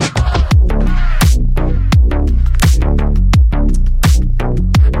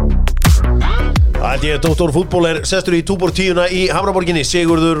held ég Dr. Fútból sestur í Túborg 10 í Hamraborginni,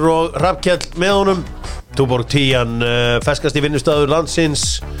 Sigurður og Hrafnkell með honum. Túborg 10 ferskasti vinnustaður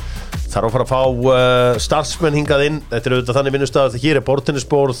landsins. Þarf að fara að fá starfsmenn hingað inn. Þetta auðvitað þannig vinnustaður, hér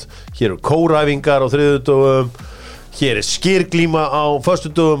bortennisborð, hér kóræfingar á þriðjudögum, hér skýrglíma á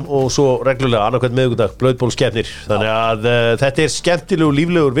föstudögum og svo reglulega annarkvæmt miðvikudag blöðbólskeppnir. Þannig að þetta skemmtilegur,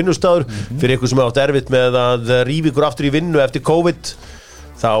 líflegur vinnustaður fyrir ykkur sem átt erfitt með að rífa ykkur aftur í vinnu eftir COVID.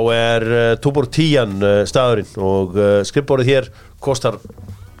 Þá Túborg 10 staðurinn og skrifborðið hér kostar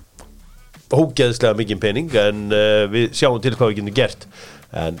ógeðslega mikið pening en við sjáum til hvað við getum gert.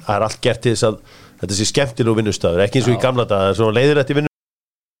 En það allt gert til þess að þetta sé skemmtilegur vinnustaður, ekki eins og í gamla daga, svona leiðirætti vinnu.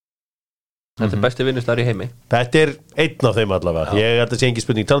 Þetta besti vinnustaður í heimi. Þetta einn af þeim allavega. Ég held að sé engin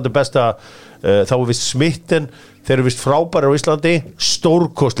spurning. Talandi besta, þá við smitten, þeir eru vist frábærir á Íslandi,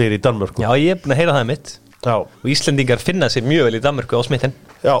 stórkostlegir í Danmörku. Já, ég búin að heyra það mitt. Já. Og Íslendingar finna sér mjög vel í Danmörku á smitten.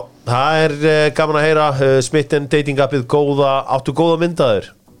 Já, það gaman að heyra. Smitten, datingappið, áttu góða myndaðir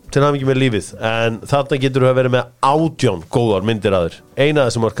til hamingi með lífið, en þarna getur þú að vera með 18 góðar myndir að þér. Eina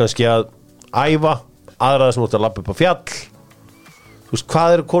sem var kannski að æfa, aðra sem voru að labba upp á fjall. Þú veist,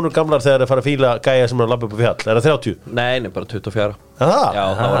 hvað eru konur gamlar þegar það fara að fíla gæja sem er að labba upp á fjall? Er það 30? Nei, bara 24. Það? Já,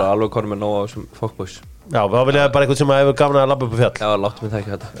 það var alveg konur með nóg á þessum fuckboys. Já, þá vil ég bara eitthvað sem hefur gaman að labba upp á fjall. Já, láttu mig það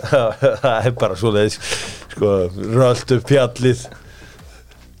ekki þetta. Það bara svoleiðis, sko, rölt upp fjallið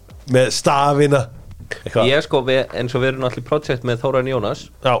með stafina. Ég eins og við erum allir í projekt með Þóran Jónas.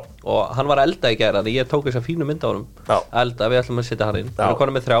 Já. Og hann var að elda í gær, ég tók þessa fínu mynd á honum. Já. Elda, við ætlum að setja hann inn. Við erum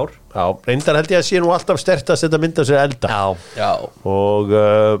konum með 3. Já, reyndar held ég að sé nú alltaf sterkt að setja mynd á sér elda. Já. Og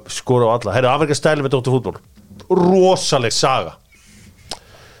skora á alla. Herra, Afrika stæli með Dr. Fútból. Rosaleg saga.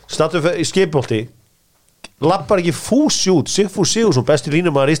 Stattu í skipbolti. Lappar ekki Fúsi út. Sigfús Sigurðsson, besti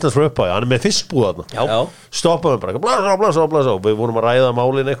línumæður Íslands frá upphafi. Hann með fiskbúð þarna. Já. Stoppaðum bara. Blasa. Við vorum að ræða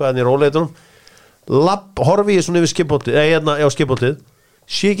málin eitthvað í róleitunum. Horfi ég svona yfir skipboltið,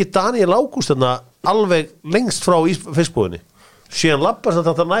 sé ekki Daniel Ágúst þarna alveg lengst frá fiskbúðinni, síðan lappar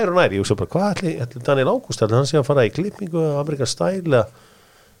þetta nær og nær. Ég hugsa bara, hvað ætli Daniel Ágúst, hann sé að fara í klippingu Amerikan stæl,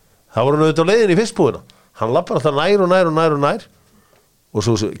 það voru hann auðvitað á leiðin í fiskbúðina, hann lappar þetta nær og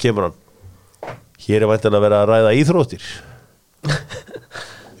svo kemur hann, hér væntanlega að vera að ræða íþróttir.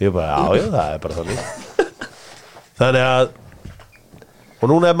 Ég bara, já, það bara þannig að, og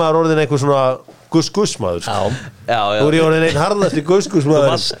núna maður orðin eitthvað svona guss-guss-maður. Já. Þú ég orðin einn harðasti guss-guss-maður.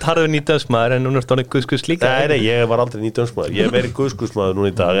 Þú varst harður nýtdömsmaður en núna ertu orðin guss-guss líka. Nei, ég var aldrei nýtdömsmaður. Ég meiri guss-guss-maður núna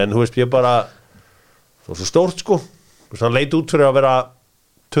í dag. En þú veist, ég bara, það var svo stórt sko. Hann leit út fyrir að vera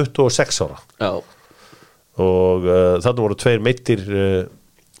 26 ára. Já. Og þarna voru 2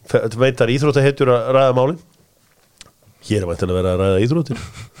 meittar íþróttahetjur að ræða málin. Hér væntanlega að vera að ræða íþróttir.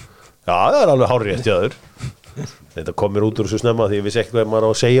 Já, það alveg hárrétt hjá þér. Þetta kom mér út úr þessu snemma því ég vissi ekki hvað maður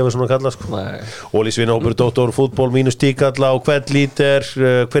á að segja við svona kalla sko. Ólís vinahópur Dr. Fútból mínus tíkalla og hvern lítir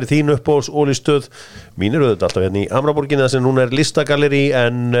hver þín uppbóls Ólísstöð mín auðvitað alltaf hérna í Hamraborginni sem núna listagalleri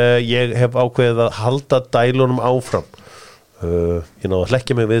en ég hef ákveðið að halda dælunum áfram ég náðu að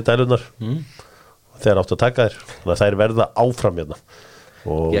hlekkja mig við dælunar og þeir áttu að taka þær þannig að þær verða áfram hérna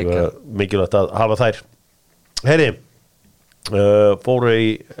og mikilvægt að hafa þær herri fóru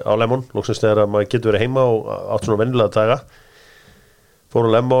á Lemon loksins þegar maður getur verið heima og átt svona venjulega daga fóru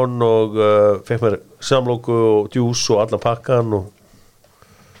á Lemon og fekk mér samlóku og djús og allan pakkan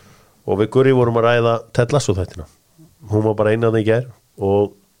og við Guri vorum að ræða Ted Lasso þættina hún var bara einaðan í gær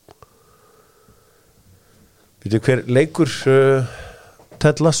og veitu hver leikur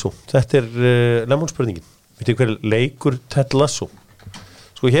Ted Lasso þetta Lemon spurningin veitu hver leikur Ted Lasso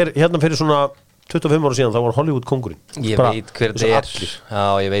sko hérna fyrir svona 25 ára síðan þá var Hollywood kongurinn Ég veit hver þetta Já,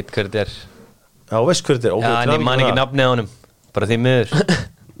 ég veit hver þetta Já, veist hver þetta Já, en ég man ekki nafnið á honum bara því miður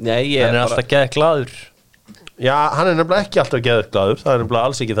Nei, hann alltaf geðið glaður Já, hann nefnilega ekki alltaf geðið glaður það nefnilega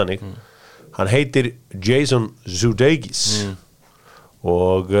alls ekki þannig hann heitir Jason Sudeikis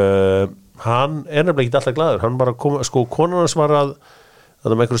og hann nefnilega ekki alltaf glaður hann bara kom, sko, konan hans var að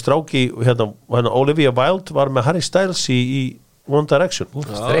með einhverju stráki hérna Olivia Wilde var með Harry Styles í One Direction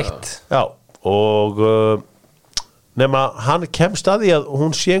Streitt Já og nema hann kemst að því að hún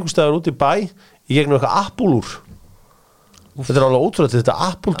sé einhvers staðar út í bæ í gegnum eitthvað Apple-úr þetta alveg ótrúlega þetta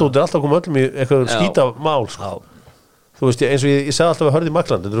Apple-dót alltaf komið öllum í eitthvað skítamál sko. þú veist eins og ég sagði alltaf að hörði í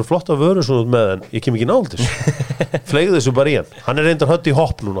Makland þetta eru flotta vörur svona út með en ég kem ekki náldis flegðu þessu bara í hann reyndar hödd í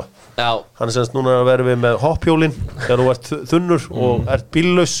hopp núna hann semst núna að vera við með hoppjólin þegar þú ert þunnur og ert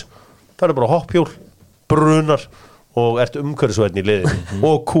bíllaus það bara hoppjól, brunar og ert umhverfisvænn í liðinu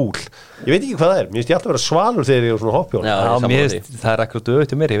og cool ég veit ekki hvað það mér finnst ég alltaf að vera svalur þegar ég er svona hoppjól það er akkurat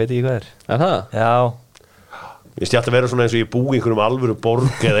auðvitað mér, ég veit ekki hvað það? Já Ég stjátt að vera svona eins og ég búi í einhverjum alvöru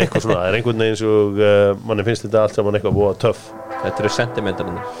borg eða eitthvað svona, það er einhvern veginn eins og manni finnst þetta allt saman eitthvað búið töff. Þetta eru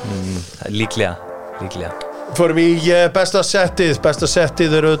sentimentarnir. Líklega. Förum í besta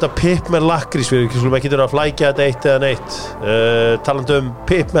settið eru auðvitað Pip með lakrís, við skulum ekki þurfa að flækja þetta eitt eða neitt. Talandi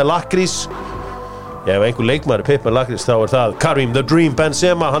Pip með lakrís, ef einhver leikmaður Pip með lakrís þá er það Karim the Dream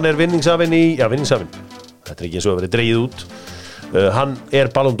Benzema, hann er vinningshafinn vinningshafinn, þetta er ekki eins og að vera dregið út. Hann er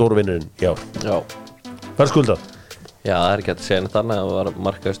Ballon d'Or vinnurinn, já. Hvað er skuldað? Já, það er ekki að segja neitt annað, það var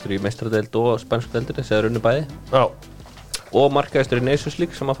markaðistur í meistaradeild og spænsku deildinni, sem er unni bæði. Já. Og markaðistur í Nations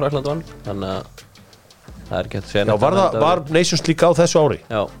League sem að Frakkland vann, þannig að það er ekki að segja neitt annað. Já, var Nations League á þessu ári?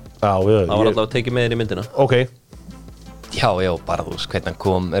 Já. Það var alltaf að tekið með inn í myndina. Ok. Já, bara þú veist hvernig hann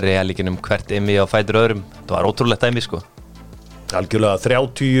kom realíkinum hvert emi á fætur öðrum, það var ótrúlegt dæmi sko. Algjörlega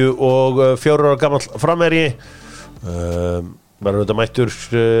 34 ára gamall framherji, verður þetta mættur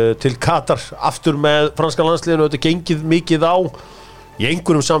til Katar aftur með franska landsliðinu, þetta gengið mikið á í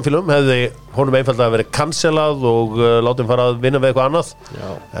einhverjum samfélum, hefði honum einfaldlega verið cancelað og látið fara að vinna við eitthvað annað. Já.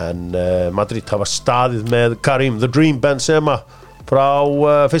 En Madrid hafa staðið með Karim the Dream Benzema frá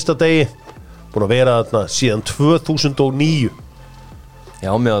fyrsta degi, búin að vera þarna síðan 2009.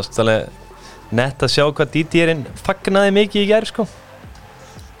 Já, mér varst alveg nett að sjá hvað DD-erinn fagnaði mikið í gær sko.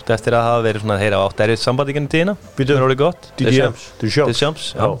 Eftir að hafa verið svona að heyra átt erfið samband í gennum tíðina. Það er orðið gott. Deschamps,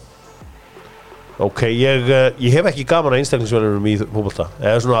 já. Ok, ég hef ekki gaman að einstaklingsvelunum í fótbolta.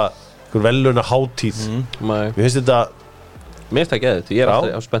 Eða svona einhver veluna hátíð. Mér finnst þetta... Mér finnst það geðið, ég er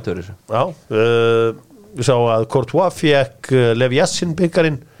alltaf spenntur þessu. Já, við sá að Courtois fékk Lev Yassin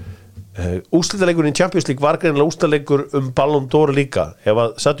byggarinn. Úrslitaleikurinn í Champions League var greinilega úrslitaleikur Ballon d'Or líka. Ef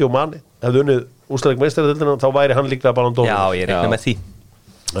að Sadio Mane hefði unnið úrslitaleik meistaradeildina þá væri hann líklega Ballon d'Or. Já, ég reikna með því.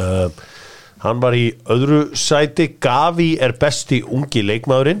 Hann var í öðru sæti. Gavi er besti ungi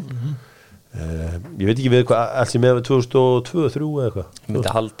leikmaðurinn. Ég veit ekki við hvað allt sem með 2002, 2003 eða eitthvað. Ég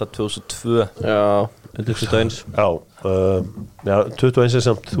myndi halda 2002. Já, 21. Já, 21 er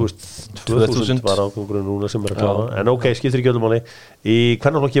samt 2000 var ágangurinn núna sem er að klára. En ok, skiptir ekki öllum máli. Í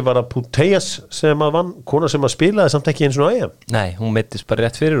kvennaflokki var það Putellas sem að vann, kona sem að spilaði samt ekki eins og EM. Nei, hún meiddist bara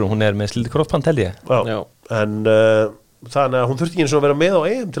rétt fyrir og hún er með slítið kroppband held ég. Já. En þannig að hún þurfti ekki eins og að vera með á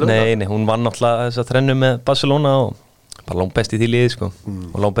EM til að vinna. Nei, hún vann náttúrulega þess að þrennu með Barcelona og bara langbest í því liði sko.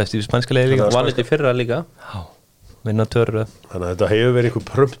 Og langbest í spænska liði líka. Vann þetta í fyrra líka. Já, vinna törru. Þannig að þetta hefur verið einhver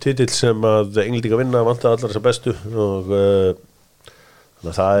prömptitill sem að Englendinga vinna vantar allar þessar bestu og þannig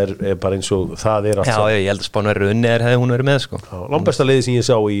að það er bara eins og það er allt. Já, ég held að Spánverður unni hefði hún verið með sko. Langbesta liði sem ég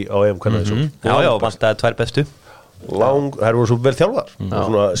sá á EM hvernig Já, vantaði tvær bestu. Það voru svo vel þjálfar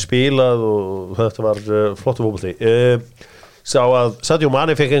svona spilað og þetta var flottu fótbolti. Sá að Sadio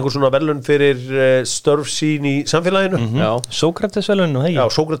Mane fekk einhver svona verðlaun fyrir störf sín í samfélaginu. Já, Sókratesverðlaun og hegi. Já,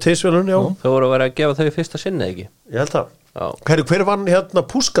 Sókratesverðlaun, já. Þau voru að vera að gefa þau í fyrsta sinni, ekki? Ég held það. Hver vann hérna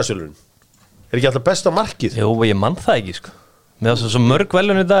Puskasverðlaun? Er ekki alltaf besta markið? Jú, ég mann það ekki, sko. Mér var svo mörg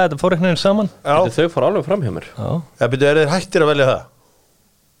verðlaun í dag, þetta fór einhvern veginn saman. Þau fór alveg fram hjá mér. Já, byrju, þeir hættir að velja það?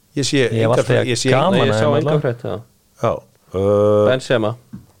 Ég sé enga frétt, já.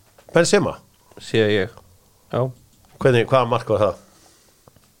 Benzema? Sé ég, já. Hvaða mark var það?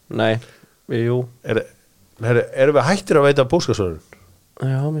 Nei, jú. Erum við hættir að veita Puskasverðlaun?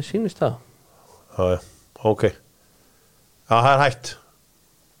 Já, mér sýnist það. Já, ok. Já, það er hætt.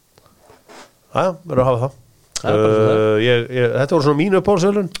 Já, verður að hafa það. Þetta voru svona mínu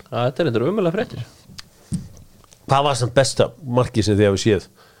uppáhaldsverðlaun. Já, þetta er eitthvað umulega fréttir. Hvað var það besta markið sem þið hefur séð?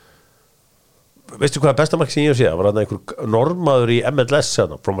 Veistu hvað besta markið sem ég hef séð? Það var þarna einhver normaður í MLS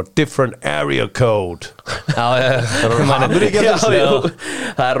from a different area code. Já,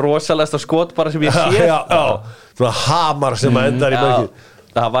 það er rosalegsta skot bara sem ég sé. Já, svona hamar sem endar í markið.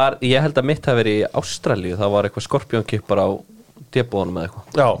 Það var, ég held að mitt hafi verið í Ástralíu, það var eitthvað skorpjónkippar á debónum eða eitthvað.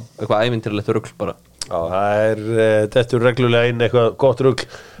 Já. Eitthvað ævintýralegt rugl bara. Já, þetta er reglulega inn eitthvað gott rugl.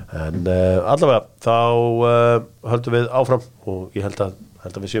 En allavega, þá höldum við áfram og ég held að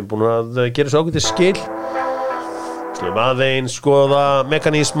við séum búin að gera svo ákveðið skil. Slum aðeins skoða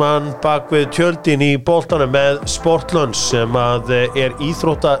mekanisman bak við tjöldin í boltanum með Sportlunch sem að er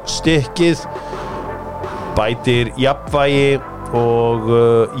íþróttastykkið, bætir jafnvægi og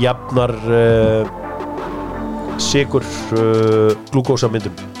jafnar sykur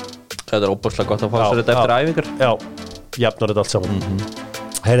glúkósamyndum. Þetta er óbúrslega gott að fá sér þetta eftir æfingar. Já, jafnar þetta allt saman.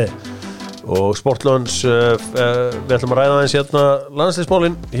 Heyri. Og Sportlunch, við ætlum að ræða aðeins hérna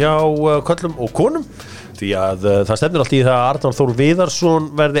landsliðsmálin hjá köllum og konum því að það stefnir allt í það að Arnar Þór Viðarsson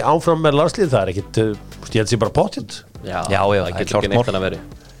verði áfram með landslið, það er ekkit, ég held sér bara pottitt. Já, það getur ekki neitt að veri.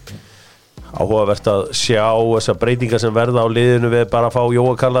 áhugavert að sjá þessar breytingar sem verða á liðinu við bara að fá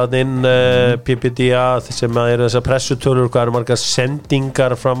Jóa Kallaðinn PPDA sem eru þessar pressutölur, hvað eru margar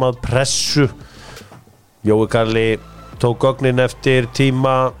sendingar fram að pressu. Jói Kalli tók gögnin eftir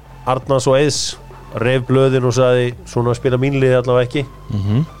tíma Arnars og Eiðs, reif blöðin og sagði svona spila mín liði allavega ekki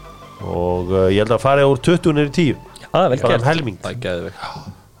og ég held að fara úr 20 niður í 10 vel gert. helming.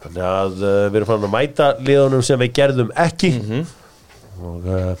 Þannig að við erum farin að mæta liðunum sem við gerðum ekki og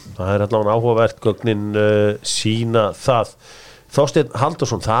það er allavega áhugavert gögnin sína það. Þorsteinn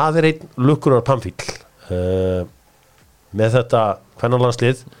Halldórsson, það er einn lukkurar pamfíll með þetta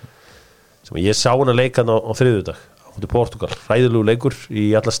kvennalandslið sem ég sá hann að leika á þriðjudag á móti Portúgal, hræðilegu leikur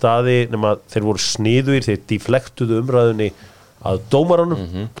í alla staði nema þeir voru sniðugir, þeir deflektuðu umræðunni að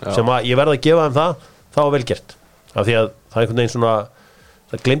dómaranum sem að ég verð að gefa þeim það var vel gert af því að það er einhvern veginn svona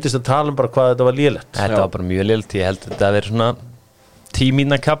það glemdist að tala bara hvað þetta var lélegt. Þetta var bara mjög lélegt, ég held að þetta verið svona 10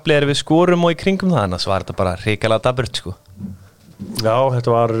 mínútna kafli við skorum og í kringum það, annars var þetta bara hrikalega daburt sko. Já,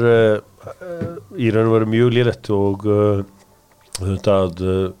 þetta var í raun og veru mjög lélegt og þetta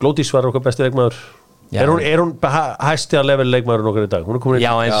Glódís var okkar besti leikmaður. Er hún hæsti að level leikmaður okkar í dag? Hún er komin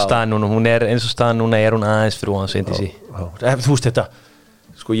Já, eins og staðan núna, hún er aðeins fyrir hún sendi sí. Þú veist þetta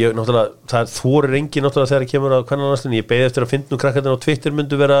sko ég náttúrulega, það þorir engin náttúrulega þegar kemur á kvennalandsliðinu, ég beði eftir að fyndnum krakkarnir á Twitter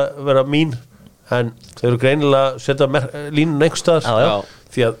myndu vera mín en þau eru greinilega að setja línun einhvers staðar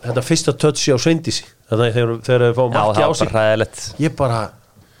því að þetta fyrsta touchi á Sveindísi þannig þegar þau fá marki á sig ég bara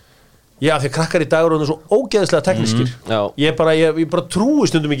því að krakkar í dag eru svo ógeðslega teknískir ég bara trúi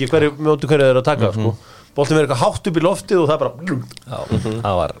stundum ekki hverju þeir eru að taka sko. Boltinn verður eitthvað hátt upp í loftið og það bara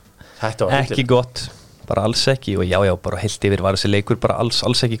það var ekki gott bara alls ekki og já, bara heilt yfir var þessi leikur bara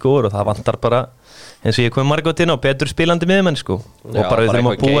alls ekki góður og það vantar bara eins og ég komið margótt inn á betur spilandi miðmenn sko og bara við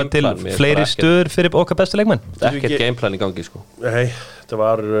þurfum að búa til fleiri stöður fyrir okkar bestu leikmenn. Ekkert gameplan í gangi sko. Nei, þetta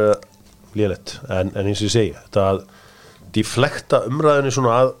var lélegt en eins og ég segi þetta að deflekta umræðinu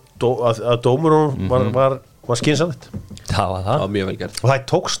svona að dómurinn var skynsamlegt. Það var mjög vel gert. Og það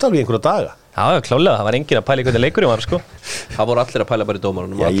tókst alveg einhverja daga. Já, klálega, það var enginn að pæla hvernig leikurinn var sko. Það voru allir að pæla bara í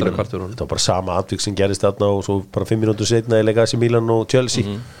dómarunum þetta var bara sama atvik sem gerist þarna og svo bara 5 mínútur seinna í leik AC Milan og Chelsea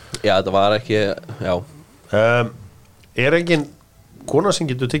Já, þetta var ekki er engin kona sem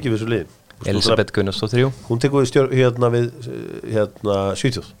getur tekið við þessu liðin? Elisabeth Gunnarsdóttir, jú Hún tekur við við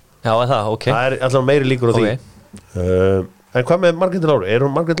Svíþjóð Já, það, ok Það er allavega meiri líkur á því En hvað með Margrét Lára? Er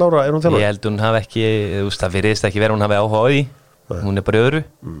hún Margrét Lára, er hún þjálfari? Ég held hún hafi ekki, það virðist ekki verið hún hafi áhuga á því Hún er bara í öðru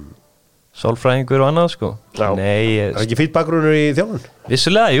sálfræðingur og annað sko. Nei, er ekki fýtt bakgrunnur í þjálfun?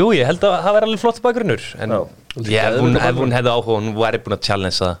 Vissulega, jú, ég held að það væri alveg flott bakgrunnur en ef hún hefði áhuga hún væri búin að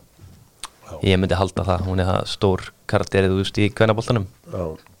challenge það ég myndi halda það, hún er það stór karakterið í kvennaboltanum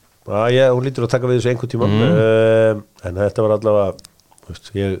hún lítur að taka við þessu einhvern tíma en þetta var allavega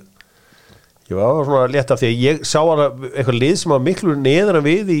ég var svona létt af því að ég sá alveg eitthvað lið sem var miklu neðan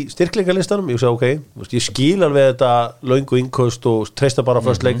við í styrkleikalistanum, ég sagði ég skil alveg þetta löngu innkost og treysta bara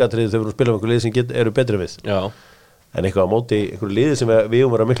fyrst leikatrið þegar við spilum einhver lið sem eru betri við en eitthvað á móti einhver lið sem við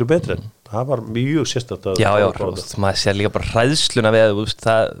vera miklu betri en það var mjög sérstætt maður sér líka bara hræðsluna við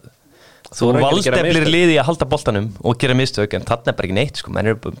þú valdeflir liði að halda boltanum og gera mistök en þarna er bara ekki neitt sko.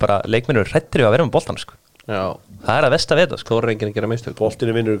 leikmenn eru hrættir að vera með boltan sko. Það er að versta við þetta sko. Þóra enginn að gera mistök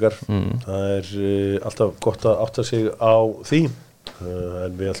boltinn er vinnur ykkar það er alltaf gott að átta sig á því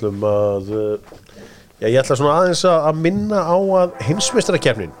en við ætlum að ég ætla svona aðeins að minna á að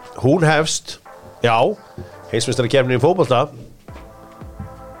heimsmeistarakeppnin hún hefst heimsmeistarakeppnin í fótbolta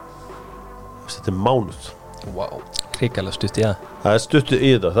þetta er mánuð hrikalega stutt í það það er stutt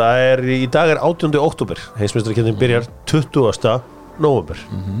í þetta í dag er 18. október heimsmeistarakeppnin byrjar 20. nóvember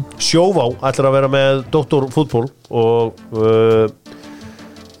Sjóvá ætlar að vera með doktorfútból og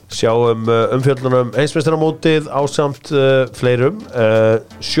sjáum umfjöllunum heimsmeistaramótið ásamt fleirum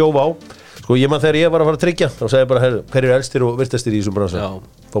Sjóvá sko ég man þegar ég var að fara að tryggja þá sagði ég bara hver eru elstir og virtastir í þessum bransa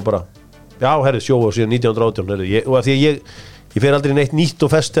þá bara Sjóvá síðan 1918 og af því að ég fer aldrei neitt nýtt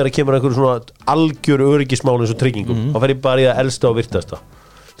og fest þegar það kemur einhverjum svona algjör öryggismál eins og tryggingum þá fer ég bara í það elsta og virtasta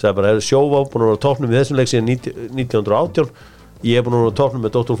sagði bara Sjóvá búin að vera á toppnum við þessum leik síðan 1918 ég er búin að vera á toppnum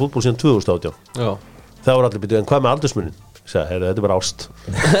með doktorfútból síðan 2018 það var allir byrjuð en hvað með aldursmunin þetta er bara ást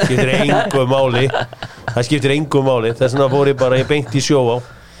það skiptir engu máli þess vegna fór ég beint í Sjóvá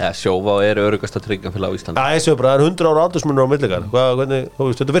Sjóvá er öruggasta tryggingafélag á Íslandi það er 100 ára aldursmunur á millikar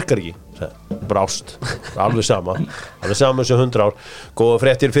þetta virkar ekki bara ást, alveg sama sem 100 ár góða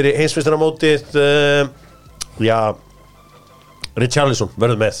fréttir fyrir heimsmeistaramótið Richarlison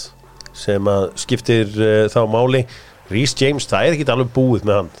verður með sem að skiptir þá máli Reece James, það er ekki alveg búið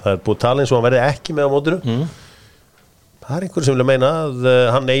með hann það er búið tala eins og hann verði ekki með á mótinu Það einhver sem vilja meina að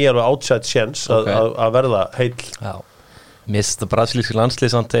hann eigi alveg outside chance að verða heill. Já. Mér finnst það brasilíski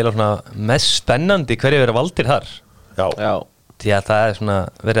landslið samt eiginlega svona mest spennandi hverju verið valdir þar. Já. Því að það svona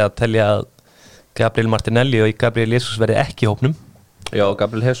verið að telja að Gabriel Martinelli og Gabriel Jesus verið ekki í hópnum. Já,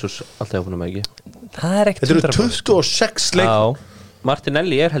 Gabriel Jesus alltaf í hópnum ekki. Það ekkert. Þetta eru 26 leikmenn.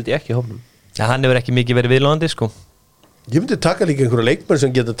 Martinelli held ég ekki í hópnum. Já, hann hefur ekki mikið verið viðlóðandi, sko. Ég myndi taka líka einhverja leikmenn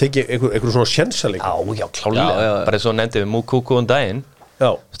sem geta tekið einhverju svona sjensaleg. Já, klálega. Já. Bara svo nefndi við Mukoko daginn. Já.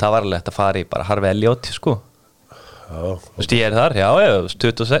 Það var alveg að fara í bara Harvey Elliott, sko. Já. Þú veist, ég þar, já,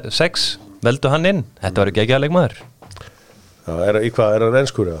 26, veldu hann inn. Þetta var ekki að leikmaður. Já, er hann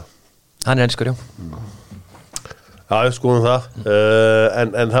enskur, já? Hann enskur, já. Já, skoðum það.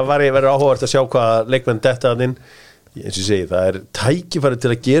 En það verður áhugavert að sjá hvað leikmenn detta hann inn. Eins og ég segi, það tækifæri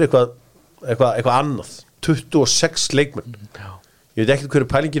til að gera eitthvað annað. 26 leikmenn. Ég veit ekki hverju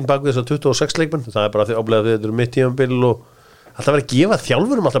pælingin bak við þessar 26 leikmenn. Það bara því áblega þegar þetta eru mitt tímabil og alltaf verið að gefa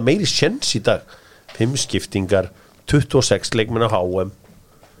þjálfurum alltaf meiri sjens í dag. 5 skiptingar, 26 leikmenn á HM.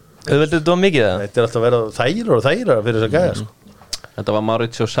 Auðveldur þetta var mikið það? Þetta alltaf verið þægilega fyrir þess að gæja sko. Þetta var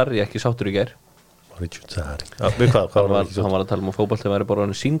Maurizio Sarri ekki sáttur í gær. Maurizio Sarri. Já, við hvað hann var að tala um að fótbolti væri bara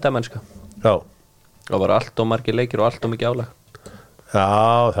sýndamennska. Já. Og var allt og margir leikir og allt og mikið álag. Já,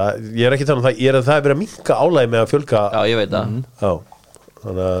 ég er ekki talað um það. Ég það verið að minnka álægi með að fjölga. Já, ég veit það. Já.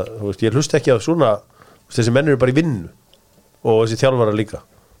 Þannig að, þú veist, ég hlusta ekki að svona, þessi menn eru bara í vinnu og þessi þjálfara líka.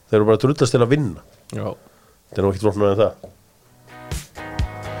 Þeir eru bara að drullast til að vinna. Já. Þetta nú ekki flóknar en það.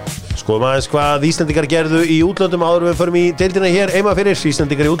 Skoðum aðeins hvað Íslendingar gerðu í útlöndum áður við förum í deildina hér heima fyrir.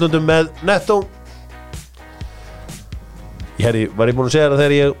 Íslendingar í útlöndum með Netto. Var ég búin að segja það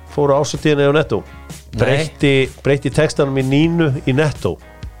þegar ég fór á ásatíðinni á Netto? Breytti textanum í Nínu í Netto.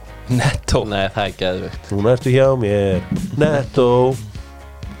 Nei, það geðveikt. Núna ertu hjá mér Netto.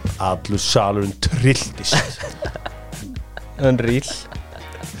 Allur salurinn trilltist. Unreal.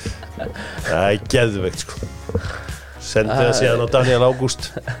 Það geðveikt sko. Sendi það síðan á Daniel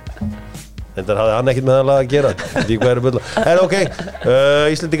Ágúst. Endar hafði hann ekkert með það að gera. Því hvað eru bulla. Ok,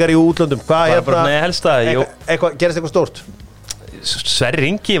 Íslendingar í útlöndum. Hvað hérna? Nei, helst það. Gerist eitthvað stórt? Sverrir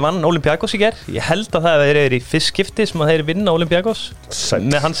Ingi vann Olympiakos í gær. Ég held að það er í fyrst skipti sem að þeir vinna Olympiakos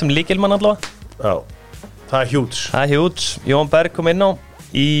með hann sem lykilmann allavega. Já, það er hjúts. Það er hjúts. Jóhann Berg kom inn á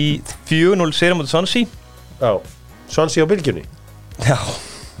í 4-0 sigur á móti Swansea. Já, Swansea á bylgjunni. Já.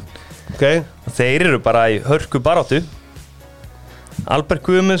 Ok. Þeir eru bara í hörku baráttu. Albert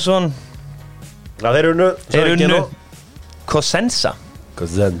Guðmundsson. Já, þeir eru unnu. Cosenza.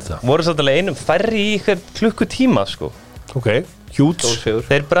 Voru svolítið einum færri í ykkur klukkutíma sko. Ok, hjúts.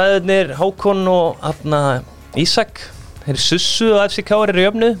 Þeir bræðurnir Hákon og Ísak. Þeir sussuðu og FCK eru í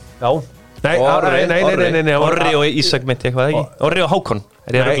jöfnu. Já. Nei, Orri og Ísak myndi eitthvað ekki. Orri og Hákon.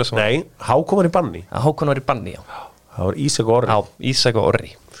 Nei, Hákon var í banni. Hákon var í banni, já. Það var Ísak og Orri. Já, Ísak og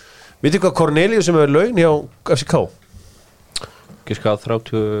Orri. Vitið hvað Cornelius sem hefur laun hjá FCK? Ekki skað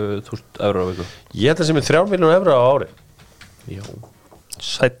 30.000 € á viku. Ég held að sem 3 milljónir evra á ári. Já.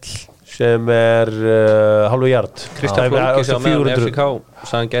 Sæll. Sem halvu jard. Kristján Flóki sem með FCK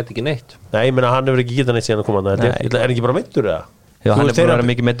sagði hann gæti ekki neitt. Nei, ég meina hann hefur ekki getað neitt síðan að koma hann. Er ekki bara meiddur eða? Já, hann er búin að vera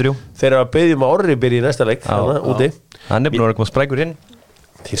mikið meiddur, jú. Þeir eru að beðja að Orri byrja í næsta leik úti. Hann er búin að vera koma sprækur inn.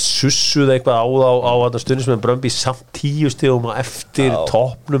 Þeir sussuðu eitthvað á þetta stundin sem er Bröndby samt 10 stigum á eftir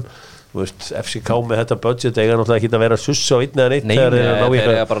toppnum. Þú veist, FCK með þetta budget eiga náttúrulega ekki að vera að sussa á einn eða neitt. Nei, þeir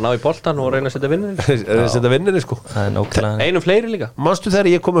eiga bara að ná í boltan og reyna að setja vinninni. Sko. Einum fleiri líka. Manstu þegar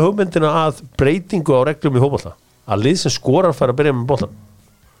ég kom með hugmyndina að breytingu á reglum í fótbolta? Að lið sem skorar fara að byrja með boltan.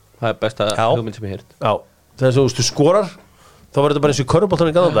 Það er besta hugmynd sem ég heyrt. Já, þegar þú skorar, þá var þetta bara eins og í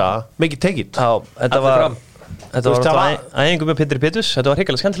körfuboltanum í gamla daga, make it take it. Já, þetta var æfingu með Pétur Péturs, þetta var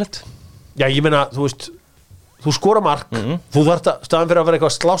hrikalega skemmtilegt. Já, ég meina, þú veist, þú skora mark, þú þarft að staðan fyrir að vera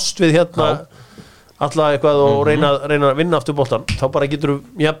eitthvað slást við hérna alla eitthvað og reyna að vinna aftur boltan, þá bara getur þú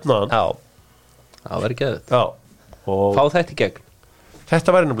jafnaðan. Já, það verður geðið. Já. Fá þetta í gegn.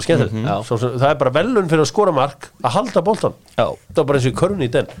 Þetta væri náttúrulega skemmtilegt. Það er bara velun fyrir að skora mark að halda boltan. Já. Það var bara eins og í körfunni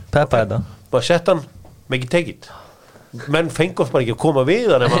í den. Peppa þetta. Bara sett hann, make it take it. Menn fengi oft bara ekki að koma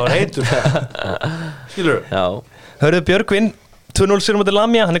við hann ef maður var heitur. Skilur þú? Já. Hörðu Björgvin 2-0 sigur á móti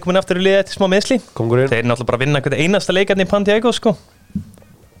Lamia, hann er komin aftur í liðið eftir smá meiðsli. Kongurinn. Þeir náttúrulega bara vinna hvern einasta leikarni í Panathinaikos sko.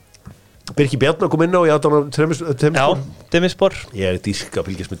 Birkir Bjarnar kom inn á í aðdána Temspor. Já, Temspor. Ég er dýrka að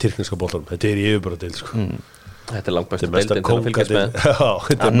fylgjast með tyrkneska boltanum. Þetta er í yfirbaradeil sko. Þetta er langt bestu deildin til að fylgjast með.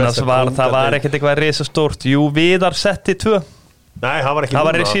 Annars var ekkert eitthvað risastórt. Jú, Viðar setti 2. Nei, það var ekki núna. Það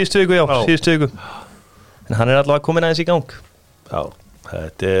var í síðustu viku, já, síðustu viku. En hann er allavega komin aðeins í gang. Já,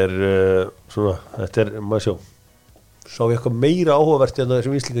 þetta er svona, þetta er, maður sjá. sá ég eitthvað meira áhugavert en það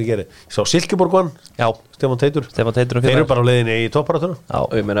sem Íslinga gerir. Ég sá Silkeborg vann, Stefán Teitur þeir eru bara á leiðinni í toppbaráttuna.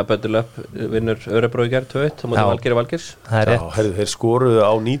 Og ég meina Böndulöp vinnur Örebro í gær 2-1 á móti Valgeiri. Þeir skoruðu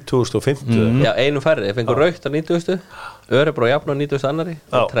á 90.50. Já, einum færri, þeir fengur rautt á 90. Örebro jafn á 90. annari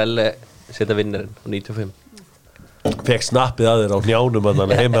og Trelli setja vinnarinn á 95. Fekk snappið að þeir á njánum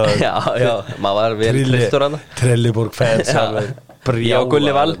að heima. Já, maður var vel tristur hana. Trelleborg fans Já,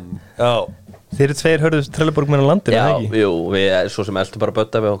 Gulli Val. Já. Þeir eru tveir hörðu Trelleborg með á landinu, já, jú, við svo sem eldur bara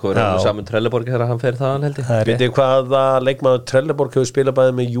Bödda við okkur saman Trelleborg þegar hann fer þaðan held ég. Vitið hvaða leikmaður Trelleborg hefur spilað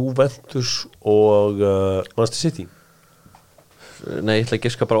bæði með Juventus og Manchester City? Nei, ég ætla að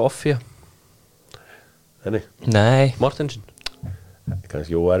giska bara Offia. Nei Mortensen.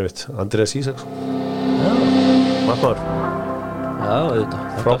 Kannski óerfitt. Andreas Ísaks. Markmaður. Já, auðvitað.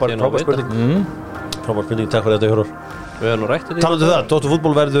 Frábær spurning. Frábær spurning, takk fyrir þetta Hjörvar. Við erum nú rætt þetta. Talandi það, Dóttur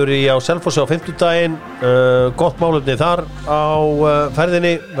fútból verður á Selfossi á 50-daginn, gott málefni þar á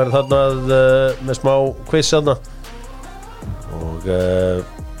ferðinni, verður þarna með smá quiz þarna og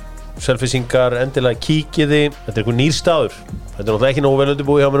selfisingar endilega kíkiði, þetta er einhver nýr staður, þetta er náttúrulega ekki nógu vel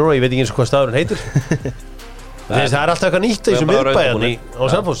undirbúið hjá mér núna, ég veit ekki eins og hvað staðurinn heitir. Það er alltaf eitthvað nýtt í þessum miðbæjarni á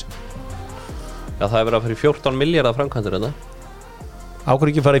Selfossi. Já, það er verið að fara í 14 milljarða framkvæmdir þetta. Ákveður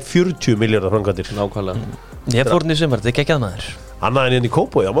ekki fara í 40 milljarða framkvæmdir. Nákvæmlega. Ég fór hún í sumar, þetta er geggjað maður. Annað en í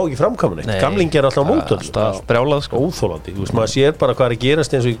Kópavogi, það má ekki framkvæma neitt. Gamlingi er alltaf á móti alltaf brjálað sko. Óþolandi, þú veist, maður sér bara hvað er að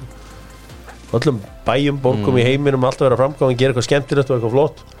gerast eins og í öllum bæjum, borgum í heiminum, alltaf vera framkvæma, gera eitthvað skemmtilegt og eitthvað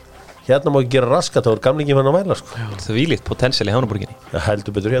flott. Hérna má ekki gera raskat, þá er gamlingi fann að væla sko. Það vílíkt potential í Hafnarborginni. Það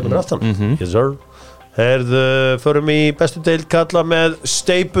heldur betur hérna með aftan. Yes sir. Herðu, förum í bestu deild kalla með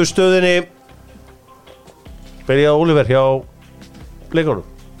Steipustöðinni. Byrja Oliver hjá Blikunum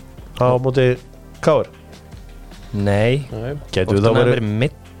á móti KR. Nei. Getum við þá verið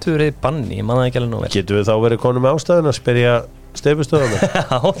mittur eða banni, ég man það ekki alveg nú vel. Getum við þá verið konum með ástæðun að spyrja Steipustöðuna?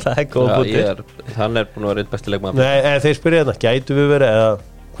 Já, það er góð bútið. Hann er búin að vera eitt besti leikmaður. Nei, þeir spyrja hérna, gætum við verið eða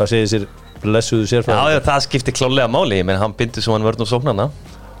hvað segir þér blessuðu sérfræðingar? Já, það skiptir klálega máli, ég menn hann bindur svo hann vörn og sóknarna.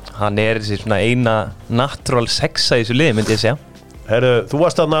 Hann er þessi svona eina natural sexa í þessu liði, myndi ég segja. Herru, þú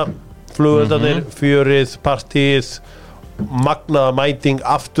varst þarna, flugöldarnir, fjörið, partíið, magnaða mæting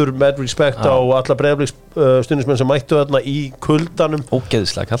aftur með respekt á alla Breiðabliks stundismenn sem mættu þarna í kuldanum.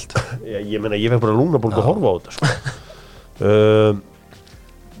 Ógeðslega kalt. Ég meina, ég fekk bara lúnabólgu að horfa á þetta sko.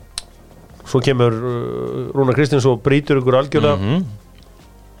 Svo kemur Rúnar Kristins og brýtur ykkur algjörlega.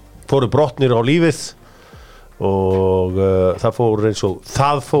 Fóru brotnir á lífið og það fór eins og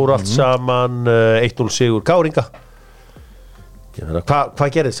það fór allt saman 1-0 sigur Káringa.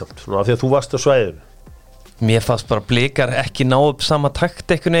 Hvað gerðist samt? Af því að þú varst á svæðinu. Mér fannst bara Blikar ekki ná upp sama takt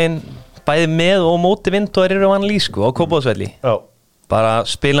einhvern veginn bæði með og móti vind og eru vanlí sko á Kópavogsvelli. Bara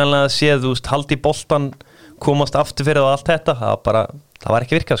spilanlega séð, þú veist, haldi í boltan, komast aftur fyrir og allt þetta, það var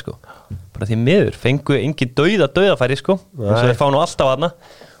ekki virkað sko. Bara því miður, fengu engin dauðafæri sko, eins og þeir fá nú alltaf aðna.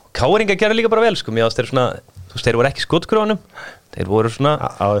 Káringa gerði líka bara vel sko, mér ást þeir svona, þú veist, þeir voru ekki skotgrónum, þeir voru svona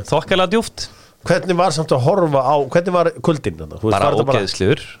þokkalega djúpt. Hvernig var samt að horfa á, hvernig var kuldinn þarna? Bara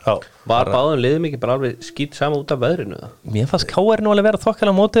ógeðslegur. Var báðum liðum ekki bara alveg skít sama út af veðrinu? Mér fannst KR nú alveg vera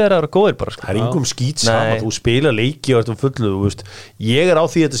þokkalega mótið þeirra að vera góðir bara sko. Það er engum skít sama, þú spila leiki og eftir fullu, þú veist. Ég er á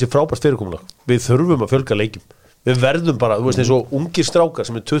því að þetta sé frábært fyrirkomulag. Við þurfum að fjölga leikjum. Við verðum bara, þú veist, eins og ungir strákar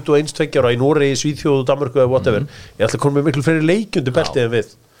sem er 21-22 ára í Noregi, Svíþjóð og Danmörku eða whatever. Ég ætla að koma með miklu fleiri leiki undir beltið en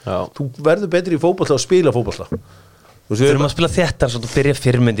við. Þú verður betri í fótbolta og spila fótbolta. Við þurfum að spila þéttar svo þú byrja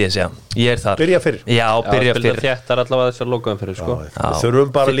fyrr myndi ég segja. Ég er þar. Byrja fyrr? Já, byrja fyrr. Spila þéttar allavega þessar lokaðum fyrir sko. Við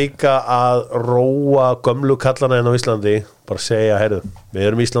þurfum bara líka að róa gömlu kallana en á Íslandi, bara segja, heyrðu, við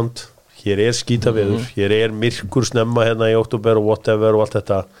erum Ísland, hér er skítaveður, hér er myrkur snemma hérna í október og whatever og allt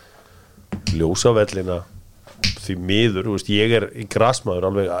þetta. Ljósa vellina, því miður, þú veist, ég er í grasmaður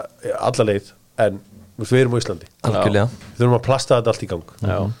alveg alla leið, en við erum á Íslandi. Algjörlega. Við þurfum að plasta þetta allt í gang.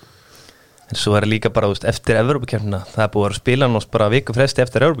 Já. En svo er líka bara, veist, eftir Evrópukeppnina, það er búið að spila náttúrulega bara viku fresti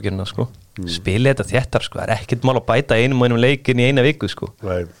eftir Evrópukeppnina, sko. Spila þetta þéttar, sko, það er ekkert mál að bæta einum leikin í eina viku, sko.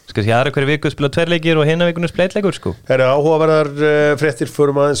 Nei. Sko, því aðra hverju viku spila 2 leikir og hina vikunum spila 1 leikur, sko. Herra, áhugaverðar fréttir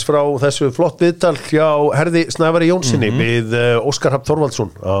förum aðeins frá þessu flott viðtal hjá Herði Snævari Jónssoni við Óskar Hrafn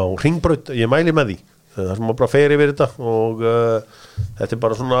Þorvaldsson á Hringbraut, ég mæli með því. Það sem bara fer yfir þetta og þetta er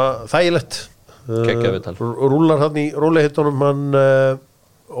bara svona þægilegt. Rúlar hann í rólihittunum, hann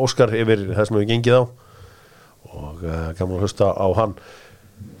Óskar yfir það sem við gengið á og gaman að hlusta á hann.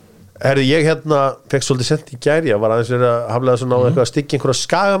 Herði, ég hérna fekk svolítið sent í gær, ég var aðeins að haflega svona á eitthvað að styggja einhverja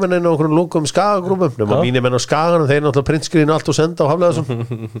skagamenn inn á einhverjum lókum skagagrúpum, nema mínir menn á skaganum, þeir náttúrulega printskrýn allt og senda á Hafleðarsson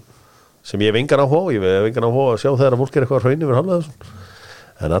sem ég hef engan áhuga að sjá þegar að fólk er eitthvað hraun yfir Hafleðarsson.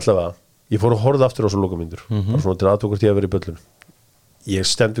 En allavega, ég fór að horfa aftur á svo lokamyndur bara svona til aðtókast ég að vera í böllunum ég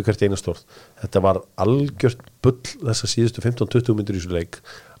stemdi hvert eina stórð þetta var algjört bull þessa síðustu 15-20 myndur í þessu leik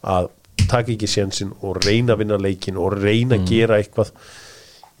að taka ekki sénsinn og reyna að vinna leikin og reyna að gera eitthvað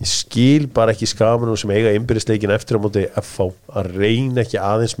ég skil bara ekki skamunum sem eiga innbyrðisleikin eftir á móti FH að reyna ekki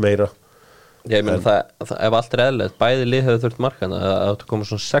aðeins meira ég meina það ef allt eðlilegt bæði lið hefur þurft markana að það koma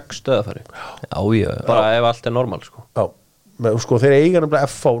svona 6 stöðafæri bara ef allt normal sko. Já, sko þeir eiga nefnilega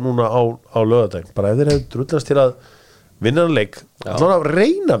FH núna á laugardaginn bara ef þeir hefur drullast til að vinna hann leik allan að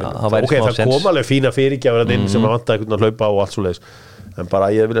reyna að vinna það kom alveg fína fyrirgjafur inn sem að vanta einhvern að hlaupa á og allt svo leiðis en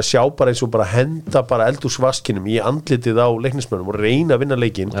bara ég vilja sjá bara eins og bara henda bara eldúsvaskinum í andlitið á leiknismönnum og reyna að vinna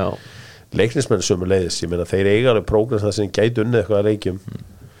leikin leiknismenn sömu leiðis, ég meina þeir eiga alveg prógram það sem gæti unnið eitthvað að leikjum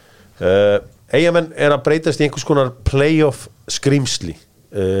Eyjamenn að breytast í einhvers konar playoff skrýmsli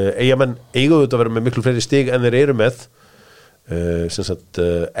Eyjamenn eiga auðvitað að vera með miklu fleiri stig en þeir eru með sem sagt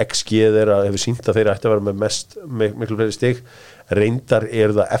XG þeirra hefur sýnt að þeirra ætti að vera með miklu fleiri stig reyndar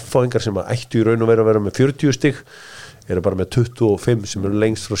það F-fáingar sem að ættu í raun og vera með 40 stig eru bara með 25 sem eru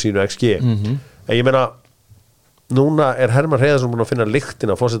lengst frá sínu XG en ég meina núna Hermann Hreiðarsson búin að finna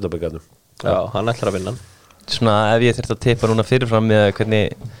lyktina á forsetabekkanum já, hann ætlar að vinna svona ef ég þurft að tippa núna fyrirfram með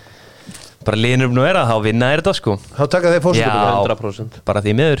hvernig bara liðnir nú þá vinna þetta sko þá taka þeir forsetabekkan 100% bara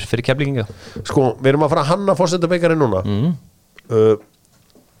því miður fyrir Keflvíkinga sko, við erum að fara að hanna forsetabekkaninn núna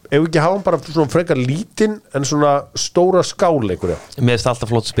ef ekki hafa hann bara svona frekar lítinn en svona stóra skál einhverja mér finnst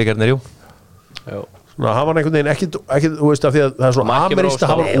alltaf flott spikarnir, já svona hafa hann einhvern veginn ekki þú veist af því að það er svona ameríst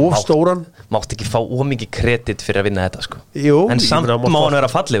að hafa hann of stóran mátt ekki fá of mikið kredit fyrir að vinna þetta sko jú, en samt má hann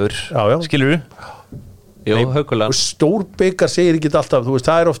vera fallegur skilur jú, haukulega stór byggar segir ekki alltaf þú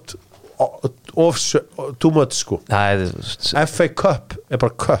veist, það er oft too much sko FA Cup er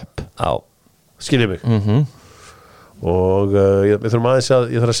bara cup skiljið mig og við þurfum aðeins að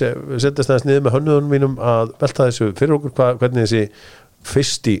ég þarf að setja þess niður með hönnuðunum mínum að velta þessu fyrir okkur hvernig þessi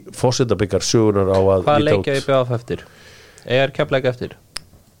fyrsti forsetabikar sögunar á að hvað leikja IBF eftir? Keflavík eftir?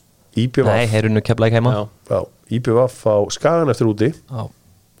 IBF nei, herunu Keflavík heima já, IBF á Skagan eftir úti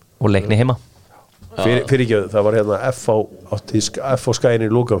og leikni heima fyrir ekki, það var hérna FH Skagin í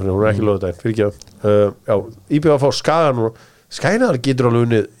lókafni, hún ekki lögðardaginn fyrir ekki, já, IBF á Skagan og Skagin getur alveg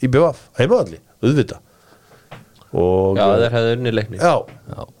unnið IBF heimaðalli, auðvitað og já, þeir hefði unnið leikni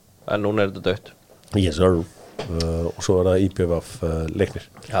já, en núna er þetta dött yes sir og svo er það IBF leiknir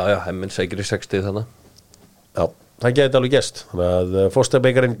já, hemminn segir í 60 þannig já, það gæti alveg gest þannig að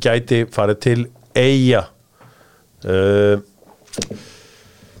forsetabeikarinn gæti farið til Eyja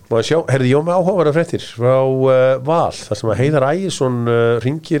má ég sjá, herði ég með áhugaverðar fréttir frá Val, þar sem að Heiðar Ægisson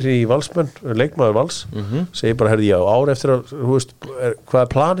ringir í Valsmenn, leikmaður Vals segir bara, herði ég á ári eftir að þú veist, hvað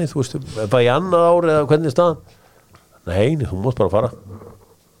er planið, þú veist er það í annað ári eða hvernig er staðan nei, þú mátt bara fara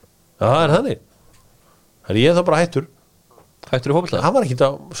já, það er þannig herði ég þá bara hættur í fótbolta? hann var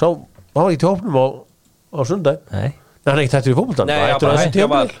ekki í hópnum á sundag nei, hann er ekki hættur í fótbolta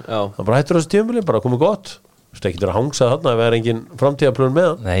hann bara hættur þessu tímabili bara komið gott þú veist ekki til að hangsa þarna ef það er engin framtíðaplön með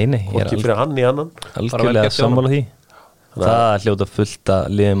hann nei og ekki fyrir hann í annan algjörlega sammála því það er hljóta fullt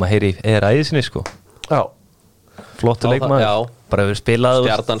að liðum að heyri æðisinni sko já flottu leikmaður bara hefur spilað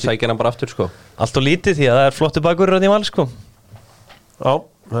Stjarnan sækir hann bara aftur sko allt og lítið því að það er flottu bakur í Val sko já,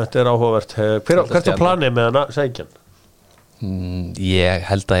 þetta er áhugavert hvert er planið með hana sækjan? Ég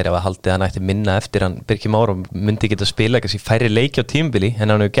held að þeir hafa haldið hann ætti minna eftir hann Birkir Már og myndi geta að spila kannski færri leiki á tímabili en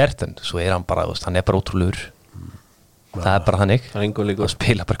hann hefur gert en svo er hann bara, hann er bara ótrúlegur það er bara hannig að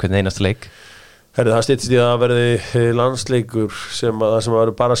spila bara hvern einasta leik Herri, það styttist í að verði landsleikur sem að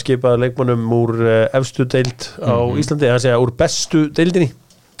verður bara skipað leikmannum úr efstu deild á Íslandi, það segja úr bestu deildinni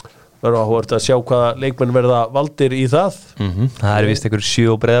verður áhugavert að sjá hvaða leikmenn verða valdir í það það er vist einhver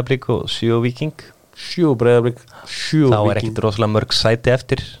 7 Breiðablik og 7 Víking 7 Breiðablik, 7 Víking þá er ekkert rosalega mörg sæti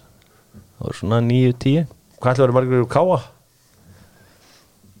eftir og svona 9-10 hvað ætla að vera margir úr Káa?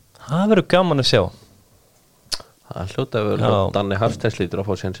 það verður gaman að sjá það hljóta að vera Danni Hafsteins lítur að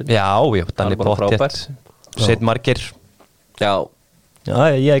fá sénsinn já, Danni Bóttjett set margir já,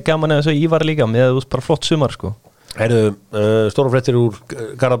 ég er gaman að þessu Ívar líka með þú bara flott sumar sko Heyrðu, stóra fréttir úr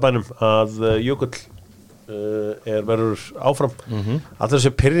Garðabænum að Jökull verður áfram allir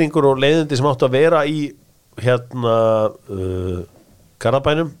þessi pirringur og leiðindi sem áttu að vera í hérna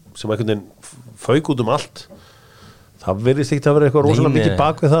Garðabænum sem einhvern veginn fauk út allt það verðist ekki að vera eitthvað rosalega mikið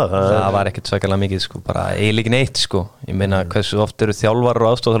bak við það var ekkert svakalega mikið sko, bara eiginlega neitt sko ég meina hversu oft eru þjálfarar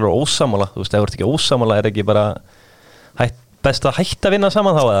og aðstofþjálfarar ósammála þú veist, ef þú ert ekki ósammála er ekki bara best að hætta að vinna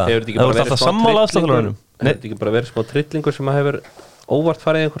saman þá eða hefur þetta ekki bara verið smá trillingur sem að hefur óvart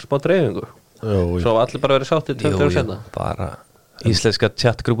farið einhver smá dreifingu svo allir bara verið sáttið 20 ára senna bara Íslenska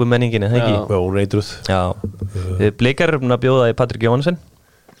chatgrúpu menningin, eða ekki? Já, hún eitruð. Já, Blikar eru búin að bjóða í Patrik Jóhannesson.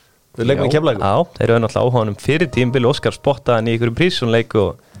 Við leikum í Keflavík. Já, þeir eru náttúrulega áhuga honum fyrir tímabil. Óskar spottaði hann í einhverjum prísonleik og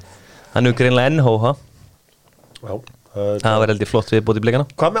hann er greinlega ennhóha. Já. Það var heldur flott viðbót í Blikana.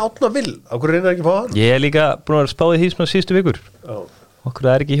 Hvað með Átna Vill? Akkur reynir ekki að fá hann? Ég er líka búin að spáði því svona síðustu vikur. Já. Okkur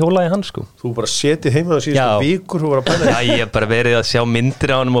það er ekki hjólað í hann sko. Þú bara setið heima á síðustu vikur og bara að pæla. Já, ég hef bara verið að sjá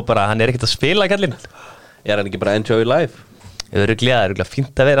myndir á honum og bara, hann er ekkert að spila kallinn. Er hann ekki bara enjoy life? Örugglega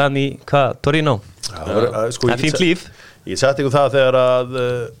fínt að vera hann í, Torino? Sko, það er fínt líf. Ég sagði ykkur það þegar að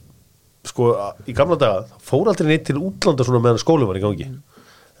sko, í gamla daga fór aldrei neitt til útlanda svona meðan skólinn var í gangi.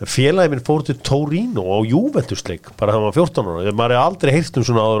 Félagi minn fór til Torino á Juventusleik, bara hann var 14 ára. Maður er aldrei heyrt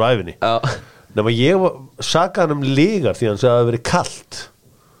svona áður á ævinni. Nefnum ég sagaði hann legar því hann sagði að það verið kalt.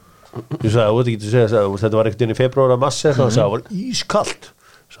 Ég sagði, þetta var ekkert inn í febrúar að massa, hann sagði að það var ískalt.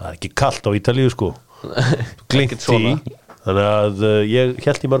 Það er ekki kalt á Ítalíu sko. Glimt í. Þannig að ég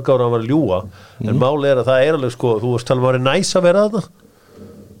held í mörg ára að hann var að ljúga. En máli er að það er alveg sko, þú veist talað um að það er næs að vera þarna.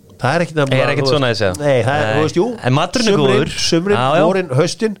 Það er ekkert svo næs, já. Nei, það er, þú veist, jú. En maturinn er góður. Sumrin, vorin,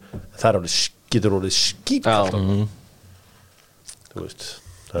 haustin, það er alveg, getur orðið skítkalt. Þú veist,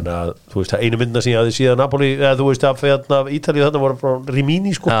 þannig að, þú veist, það einu myndina sem ég hafði síðan Napoli, eða þú veist, að Ítalíu þarna voru frá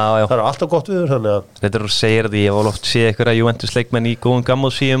Rimini, sko. Það er alltaf gott viður, þannig að. Þetta er að segja þetta, ég var oft séð eitthvað Juventus leikmenn í góðum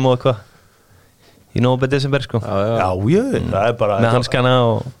gammóðsíum og eitthvað. Í nóvember, desember, sko. Já, það er bara. Með hanskana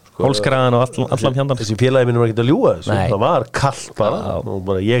og hólskraðan og allan hjandan. Þessi félagi minn var ekki að ljúga þessu. Það var kallt bara.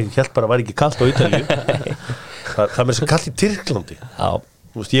 Ég held bara að var ekki kallt á Ítalíu. Það er mér sem kallt í Tyrklandi.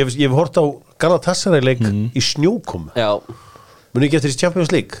 Ég hef hort á Galatasaray-leik í snjókomu. Muni ekki eftir þessi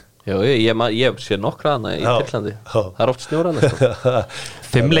Champions League? Já, ég sé nokkra hana í Tyrklandi. Það er oft snjórana.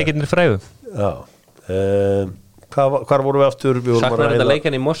 5 leikirnir frægu. Já. Hvar vorum við aftur? Saknar þetta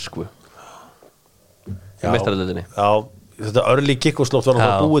leikan í Moskvu? Í meistaradeildinni. Já, þetta early kick-off-slótt var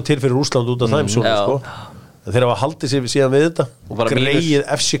náttúrulega búið til fyrir Rússland út af þeim svona, sko. En þeir hafa haldið sér síðan við þetta. Greið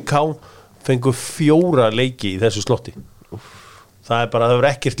FCK fengu 4 leiki í þessu slótti. Það er bara, það hefur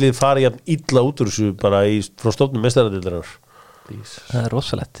ekkert lið farið jafn illa út úr þessu bara frá stofnum meistaradeildarinnar. Það er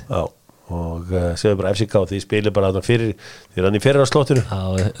rosalegt. Já, og séu bara FCK, því spilir bara þarna fyrir, því hann í fyrra slóttinu.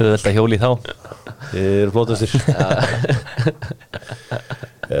 Já, auðvitað hjóli þá. Þið eru flottastir.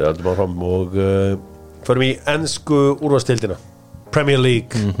 Það er aldrei bara fram og förum í ensku úrvalsdeildina Premier League,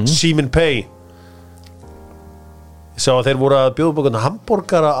 Seaman Pay. Ég sá að þeir voru að bjóða bókana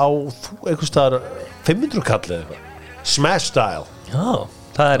hamborgara á einhvers staðar 500 kall eða eitthvað. Smash style. Já,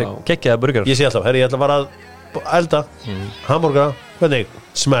 það er geggjaða burgar. Ég sé alltaf, herri, ég ætla bara að elda hamborgara, hvernig?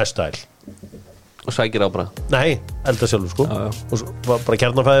 Smash style. Og sækir á bara. Nei, elda sjálfur sko. Og svo bara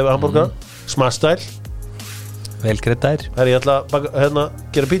kjarnafæði hamborgara, smash style. Vel greiddaðir. Herri, ég ætla að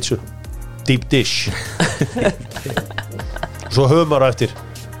gera pítsu. Deep dish. Svo humar á eftir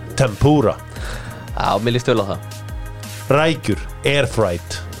tempura. Já, mér líst vel á það. Rækjur,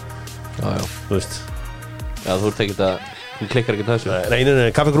 airfried. Já. Þú veist. Já, þú klikkar ekki þessu.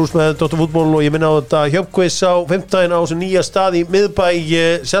 Nei, kaffikrús með Dr. Fútból og ég minna á þetta hjöpkviss á 15 á þessu nýja stað í miðbæ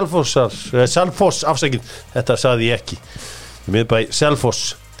Selfoss, afsækið. Þetta sagði ég ekki. Í miðbæ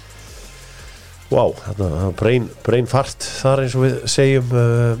Selfoss. Wow, þetta brain fart þar eins og við segjum.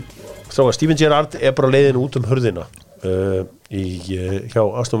 Stráka, Steven Gerrard er bara leiðin út hurðina hjá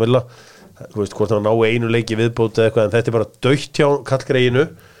Aston Villa. Þú veist hvort hann ná einu leiki viðbót eða eitthvað, en þetta er bara dautt hjá kallgreiinu.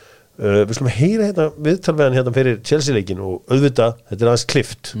 Við slum heyra hérna viðtalvegan hérna fyrir Chelsea-leikin og auðvitað, þetta er aðeins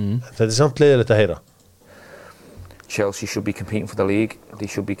klift. Þetta er samt leiðilegt að heyra. Chelsea should be competing for the league,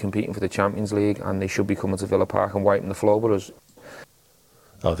 they should be competing for the Champions League and they should be coming to Villa Park and wiping the floor with us.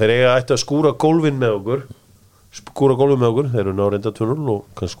 Já, þeir ættu að skúra gólfin með okkur. Þeir eru ná reynda 2-0 og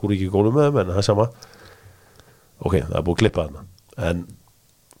kannski skúra ekki gólfin með þeim, en það er sama. Ok, það er búið að klippa þarna. En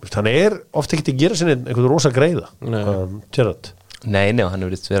hann er ofta ekki að gera sinni einhvern rosa greiða. Gerrard. Nei, hann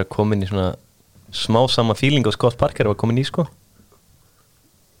hefur verið að koma inn í svona smá sama feeling og Scott Parker var komin í, sko.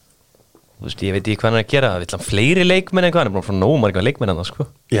 Þú veist, ég veit ekki hvað hann er að gera. Vill hann fleiri leikmenn en hvað? Hann er bara frá nógu marga leikmenn hann, sko.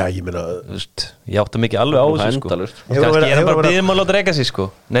 Já, ég meina, þú veist, ég átta mikið alveg á þessu, sko. Kannski er hann bara byggðum að láta reka sig, sko.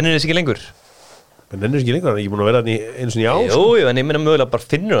 Nennir þess ekki lengur. Men nennir þess ekki lengur, hann er ekki búin að vera hann í einu sinni ás. Jú, en ég meina mögulega bara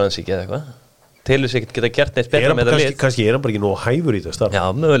finnur hann sig eða eitthvað. Telur sig ekkert geta gert neitt betra með það lið. Kannski er hann bara ekki nógu hæfur í þetta starf. Já,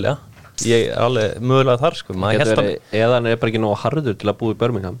 mögulega. Ég alveg mögulega þar, sko. Eða hann er bara ekki nógu harður til að búa í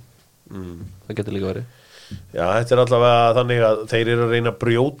Birmingham. Það getur líka verið. Já, þetta er allavega þannig að þeir eru að reyna að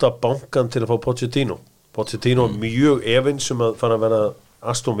brjóta bankan til að fá Pochettino. Pochettino er mjög efins að fara að vera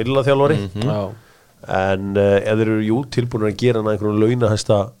Aston Villa þjálfari. En ef þeir eru tilbúinir að gera hann einhvern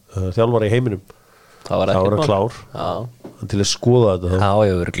launahæsta þjálfari í heiminum, þá er hann klár. Til að skoða þetta. Já,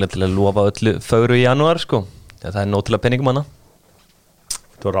 ég verður til að lofa öllu fögru í janúar, sko. Það er nóg til að penningum hana.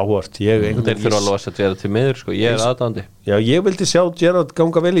 það var áhvert Þeir þurfa alveg að setja þetta til miður sko. Ég aðdáandi Já, ég vildi sjá Gerrard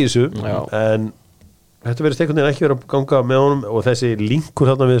ganga vel í þessu en þetta verðist einhvern veginn ekki verið að ganga með honum og þessi linkur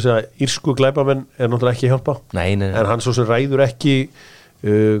þarna við þess að írsku glæpamenn náttúrulega ekki að hjálpa en hann svo sem ræður ekki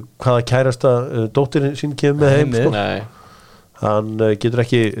hvaða kærasta dóttirinn sín kemur með heim sko. Hann getur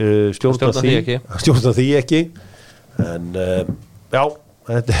ekki stjórna því ekki en já,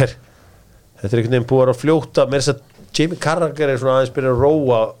 þetta er einhvern veginn búið að fljóta með þess að Jamie Carragher svona aðeins byrja að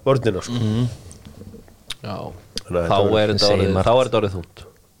róa vörnina sko. Já, þá er þetta orðið þúnt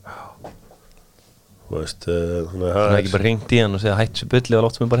Þannig að það er ekki bara ringt í hann og segja hætt svo bulli og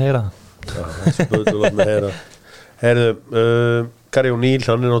látt sem við bara heyra hætt svo bulli og látt með heyra Herðu, Gary O'Neill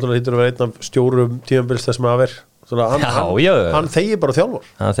hann náttúrulega hittur að vera einn af stjórum tímabils þess maður hann þegir bara þjálfar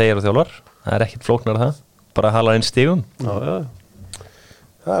það er ekkert flóknar það bara halar inn stigum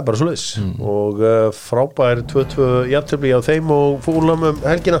það er bara svoleiðis og frábær 2-2 jafntefli á þeim og Fulham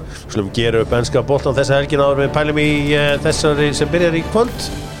helgina slum gera upp enska boltan þessa helgina áður við pælum í þessari sem byrjar í kvöld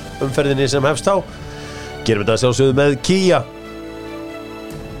umferðinni sem hefst á gerum þetta sjálfsögðu með Kia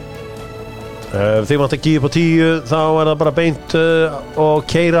þið vantar Kia upp á 10 þá er það bara beint og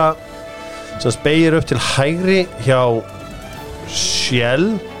keira sem beigir upp til hægri hjá Shell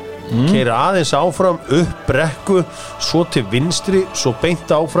keira aðeins áfram upp brekku svo til vinstri svo beint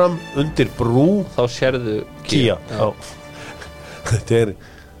áfram undir brú þá sérðu Kia það er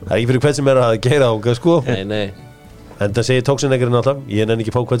ekki fyrir hvern sem er að keira ánga sko nei en það segir tóksinleikurinn alltaf ég nenni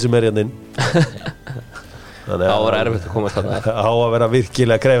ekki fá hvern sem er hérna inn þá er erfitt að komast þarna á að vera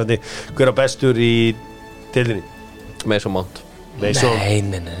virkilega krefandi hver er bestur í deildinni? Mason Mount nei,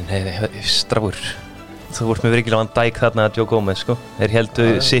 strafur þú vart með virkilega Van Dijk þarna að Joe Gomez sko þeir heldu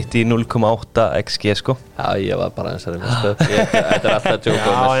sitt í 0,8 XG sko já, ég var bara eins að þetta er alltaf Joe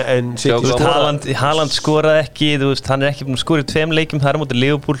Gomez Haaland skoraði ekki hann er ekki búin að skora í 2 leikjum það er mútið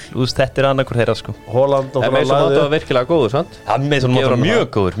Liverpool þetta er annarkur þeirra sko Holland Mason Mount var virkilega góður sant? Mason Mount var mjög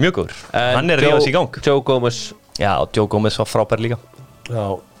góður hann er að rífa sig í gang Joe Gomez já, Joe Gomez var frábær líka já,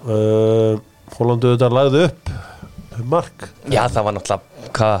 Holland auðvitað lagði upp mark já, það var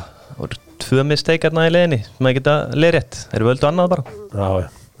náttúrulega hvað 2 missteikarna í leiðinni sem að geta leiðrétt þeir völdu annað bara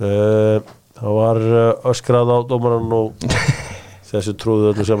það var öskrað á dómarann og þessu trúðu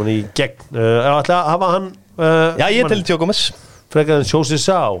öllu saman í gegn ætla að hafa hann já ég til Joe Gomez frekar en Jose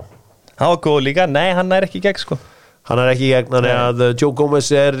Sá hann var góð líka, nei hann er ekki í gegn sko hann er ekki í gegn, þannig að Joe Gomez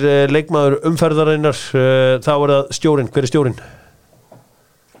er leikmaður umferðarinnar þá er það stjórinn, hver er stjórinn?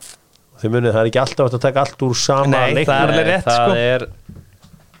 Þið munið, það er ekki alltaf að taka allt úr sama leiknum. Nei, það er alveg rétt sko.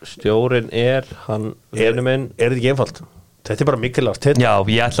 Stjórinn er hann vinur minn. Er þetta ekki einfalt? Þetta er bara mikilvægt. Já,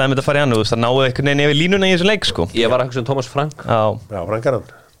 ég ætlaði með þetta að fara í hann og það náðu einhvern veginn yfir línuna í þessum leik sko. Ég var að hugsa Thomas Frank. Já, Frank er hann.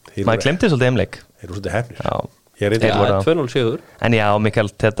 Maður glemdi svolítið leik. Þeir eru svolítið hefnir. Já, 2-0 sigur. En já, Mikael,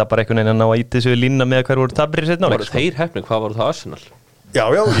 þetta bara einhvern veginn að ná að íta þessu línuna með hver voru tablir í setna leik. Voru þeir hefnir, hvað voru það Arsenal? Já,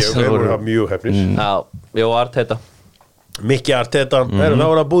 ég voru mjög hefnir. Já, Arteta. Mikki Arteta, þá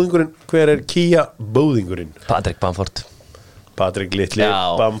var það búðingurinn. Hver er Kia búðingurinn? Patrick Bamford. Patrick Litli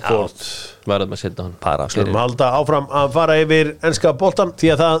Bamford. Verðum að setja hann. Skulum halda áfram að fara yfir enska boltan því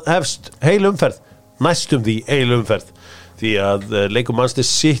að það hefst heil umferð. Næstum því heil umferð. Því að leikum Manchester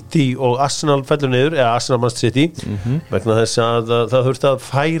City og Arsenal fellur niður, eða Arsenal Manchester City vegna þess að það þurfti að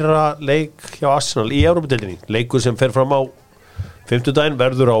færa leik hjá Arsenal í Evrópudeildinni. Leikur sem fer fram á 5. daginn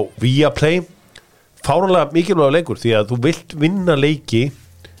verður á Viaplay. Fáránlega mikilvægur leikur því að þú vilt vinna leiki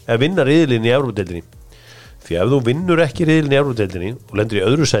eða vinna riðilinn í Evrópudeildinni. Því að ef þú vinnur ekki riðilinn í Evrópudeildinni og lendur í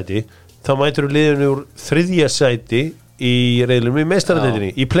öðru sæti, þá mætur þú liðinu úr 3. sæti í riðlinum í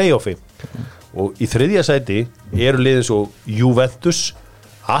meistaradeildinni í play-offi. Og í 3. sæti eru liðin svo Juventus,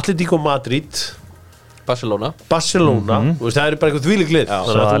 Atletico Madrid, Barcelona. Og það eru bara eitthvað þvílík lið.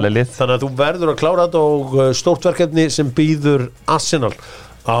 Þannig að þú verður að klára þetta og stórt verkefni sem býður Arsenal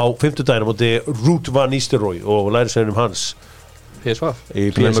á 5. daginn á móti Ruud van Nistelrooy og lærisveinum hans PSV. Sem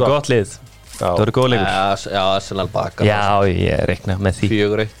er með gott lið. Það eru góð leikur. Já, Arsenal bakar. Já, ég rekna með því.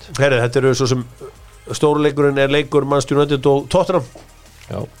 4-1. Herri, þetta eru svo sem stóruleikurinn er leikur Manchester United og Tottenham.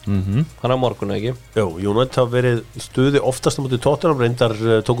 Já, hann á morgun ekki. Já, United hafa verið stuði oftast á móti Tottenham, reyndar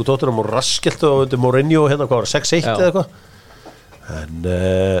tóku Tottenham og raskelt á Mourinho hérna, hvað var 6-1 eða eitthvað. En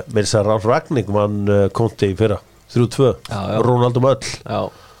með þess að Ralf Rangnick vann Conte í fyrra 3-2, Ronaldo möll.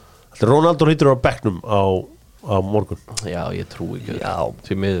 Ronaldo hýttur á bekknum á morgun. Já, ég trúi ekki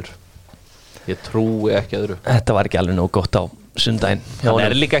því miður. Ég trúi ekki öðru. Þetta var ekki alveg nóg gott á sundaginn. Hann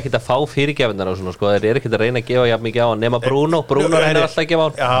er líka ekkert að fá fyrirgefindar og svona sko, þeir eru ekkert að reyna að gefa jafn mikið á hann nema Bruno reynir alltaf að gefa á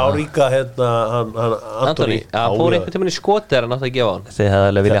hann. Já, líka hérna Antoni. Já, fór einhvern tímann í skoti er hann alltaf að gefa á hann. Þeir hefði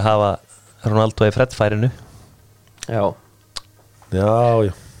alveg viljað hafa Ronaldo í frettfærinu. Já.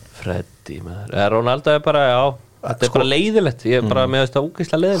 Já Freddy, Ronaldo bara, þetta bara leiðilegt ég bara með þetta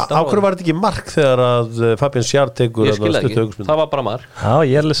ógeðslega leiðilegt Á hverju var þetta ekki mark þegar að Fabian Schär tekur Ég skil ekki, það var bara mark Já,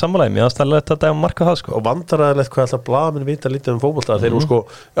 ég alveg sammálaði, mér ástæðanlega þetta marka það sko Og vandræðilegt hvað alltaf blaðamenn vita lítið fótbolta þeir eru sko,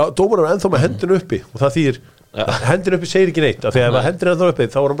 já, dómarinn er ennþá með hendinu uppi og það þýðir, hendinu uppi segir ekki neitt af því að ef hendinu er ennþá uppi,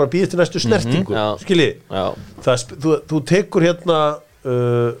 þá er hann bara býðist til næstu snertingu, skiljið þú tekur hérna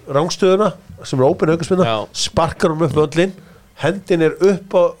rangstöðuna sem er ópen aukaspinna, sparkar hann upp völlin hendin er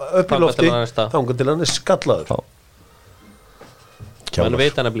upp í lofti þangar til hann er skallaður menn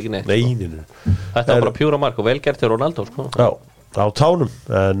veit hann ekki neitt Nei. Þetta var bara pjúra mark og velgert til Ronaldo sko. Já, á tánum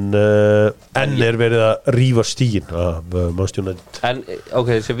en er verið að rífa stígin af Manchester United En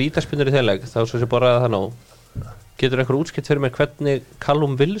ok, þessi vítaspinnur í þeirleik þá svo sem bara það nú getur einhver útskipt fyrir mér hvernig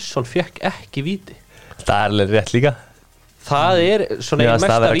Callum Wilson fekk ekki víti Það er alveg rétt líka Það er svona einn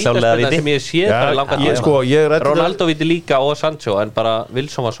mesta vítaspinna sem ég sé bara langa tíma Ronaldo víti líka og Sancho en bara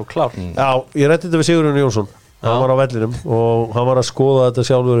Wilson var svo klár Já, ég rætti þetta við Sigurjón Jónsson hann var á vellinum og hann var að skoða þetta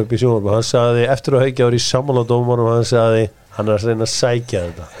sjálfur upp í sjónvarpi hann sagði eftir að Haukja var í sammála dómarum hann sagði hann er að reyna að sækja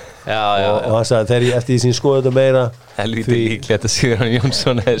þetta og hann sagði þegar ég eftir því sem skoða þetta meira Helviti líklegt að Sigurjón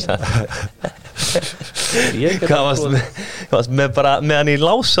Jónsson er Hvað varst með hann í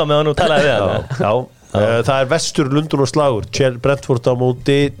lása með hann og talaði við hann Já það er vestur Lundun og slagur Brentford á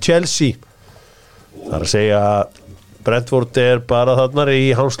móti Chelsea það er að segja Brentford er bara þarna í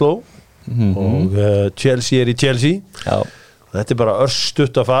Hounslow og Chelsea er í Chelsea þetta er bara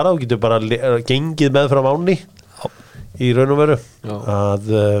örstutt að fara og getur bara gengið með fram áni í raun og veru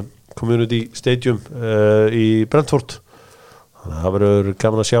að Community Stadium í Brentford þannig að það verður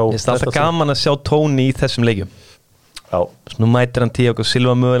gaman að sjá Ég er alltaf gaman að sjá Tony í þessum leikjum Nú mætir hann Thiago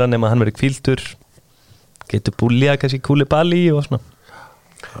Silva mögulega nema hann verður hvíldur getur búlja kannski Koulibaly og svona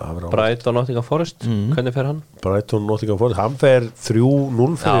Brighton Nottingham Forest hvernig fer hann? Brighton Nottingham Forest, hann fer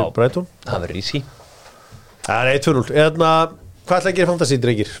 3-0 fyrir Brighton það verður easy það er 1-2-0 hvað ætla að gera fantasy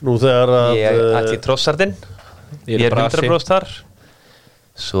drengir? Nú þegar að ég ætli Trossardinn ég er 100% þar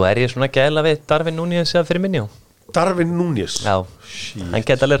svo er ég svona gæla við Darwin Núñez eða fyrir minni Darwin Núñez? Já, hann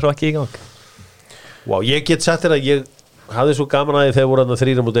geta alveg rockið í gang Wow, ég get sagt þér að ég hafði svo gaman að því þegar voru hann að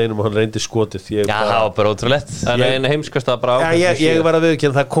 3 mot 1 og hann reyndi skotið Já, það var bara ótrúlegt En einu heimskast að bara ég var að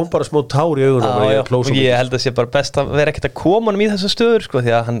viðurkenna það kom bara smá tár í augunum og ég held að sé bara best að vera ekkert að koma honum í þessa stöður sko,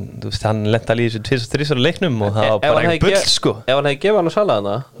 því að hann lenti alveg í þessu 2-3 leiknum og það var bara ekki bull sko Ef hann hefði gefið hann að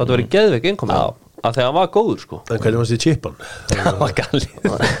salaðana þá þetta verið geðveik innkomin af því að hann var góður sko En hvernig fannst þið chipan? Það var galið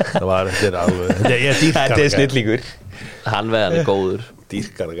Þetta er snillingur Hann veðan er góður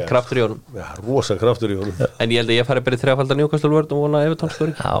kraftur í honum rosa kraftur í honum en ég held að ég fari bara í 3-falda Newcastle Word og vona Everton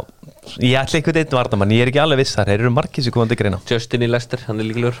stóri ég ætla einhvern veginn varnamann, ég er ekki alveg viss þar þeir eru margir sem komandi greina Justin í Leicester, hann er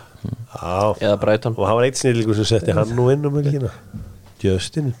líklegur eða Brighton og hann var eitt snillingur sem setti hann nú inn helgina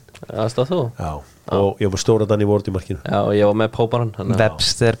Justin aðstáð þú og ég var stóra Danny Ward í markinu og ég var með Póparan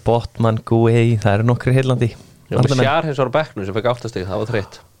Webster, Botman, Guei það eru nokkri heillandi ég var með Sjár hins ára bekknum sem fekk 8 stig, það var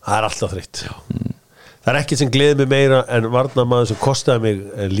þreytt það er alltaf þreytt það er ekkert sem gleði mig meira en varnarmaður sem kostaði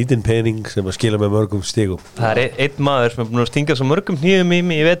mig lítinn pening sem að skila með mörgum stigum það er einn maður sem er búin að stinga svo mörgum hníðum í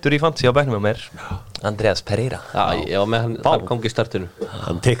mig í vetur í fantasy á bekknum á mér Andreas Pereira ég var með hann þar kom í startinu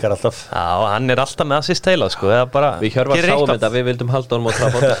hann tikkar alltaf hann er alltaf með assist heila sko, við Hjörvar sáum þetta, við vildum halda honum á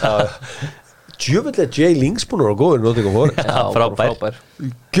Trafford djöfull Jay Lings búin að vera góður Nottingham Forest frábær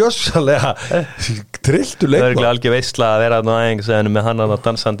gjössalega trilltu leikmann það er ekki algjör veisla að vera á æfingasæðinu með hann að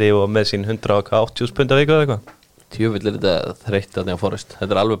dansandi og með sín 180 pund að viku eða eitthvað djöfull er þetta þreytt að Nottingham Forest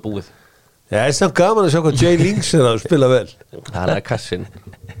þetta er alveg búið það er samt gaman að sjá hvað Jay Lings er að spila vel það er kassin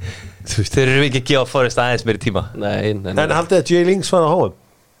þeir eru ekki að gefa Forest aðeins meiri tíma en haldið að Jay Lings var á HM?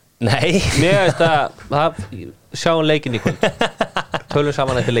 Nei mér veist að sjáum leikin í kvöld tölum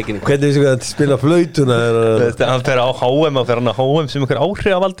saman eftir leikin í kvöld hvernig þessi að spila flautuna hann fer á HM og fer hann á HM sem einhver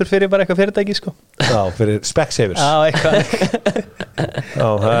áhrifavaldur fyrir bara eitthvað fyrirtæki sko fyrir Specsavers eitthvað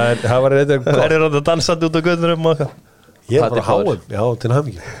það var eitthvað það er rátt að dansandi út á göðurum og eitthvað ég er bara HM, já til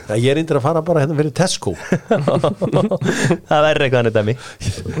hamingju ég er reyndir að fara bara hérna fyrir Tesco það verður eitthvað hann dæmi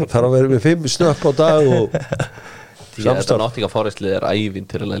þarf að vera með 5 snöpp á dag og þetta Nottingham Forest lið er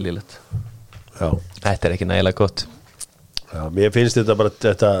ævintýralega lélegt þetta er ekki nægilega gott mér finnst þetta bara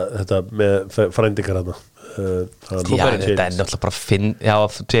þetta með frændingar hérna þetta er náttúrulega bara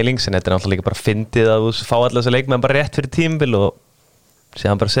J-Lingsen, þetta er náttúrulega líka bara fyndið að þú fá allir þessa leikmenn bara rétt fyrir tímabil og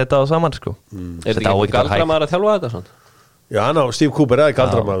séðan bara setja það saman sko er þetta ekki galdramæður að þjálfa þetta svona? Já, Steve Cooper er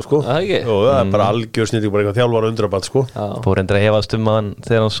galdramæður sko og það er bara algjör snilling bara eitthvað þjálfar undraball sko fór endur að hefast hann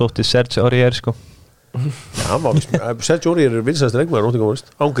þegar hann sótti Serge Aurier sko Sergio Aurier vinsæðasti leikmaður Nottingham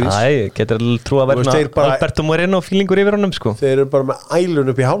Forest, ángríns. Æ, getur trú að vera Alberto Moreno fílingur yfir honum sko. Þeir eru bara með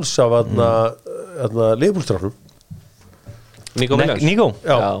ælun upp í háls af Liverpool-strafnum. Nico Williams. Nico?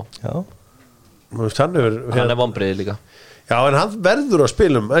 Já. Hann vonbriði líka. Já, en hann verður að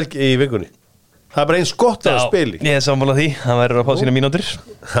spila í vikunni. Það bara eins gott að spila. Ég sammála því, hann verður að fá sína mínútur.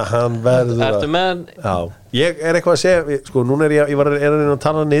 Hann verður að... Ertu með? Já, ég eitthvað að segja, sko, núna ég var að reyna að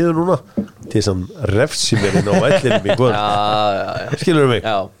tala niður núna til þess að refsi mér inn á vellinum í kvöld. Já. Skilurðu mig?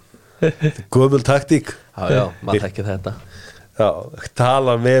 Já. Gömul taktík. Já, maður tekki þetta. Já,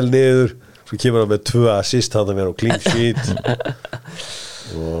 tala vel niður, svo kemur hann með 2 assist hann að vera á clean sheet.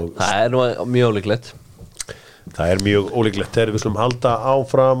 Það er nú mjög ólíklegt. Það er mjög ólíklegt. Þegar við slum halda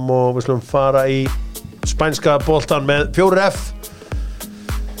áfram og við slum fara í spænska boltan með 4F.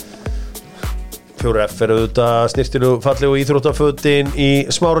 4F er auðvitað snirtilu fallegu íþróttafötin í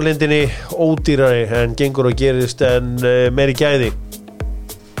Smáralindinni, ódýrari en gengur og gerist en meiri gæði.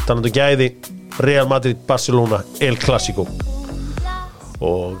 Talandi gæði, Real Madrid, Barcelona, El Clásico.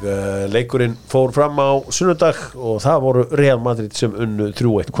 Og leikurinn fór fram á sunnudag og það voru Real Madrid sem unnu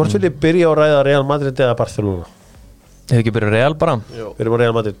 3-1. Hvort vil ég byrja að ræða Real Madrid eða Barcelona? Hefur ekki byrjað Real bara? Byrjum á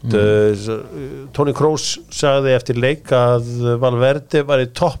Real Madrid. Toni Kroos sagði eftir leik að Valverde var í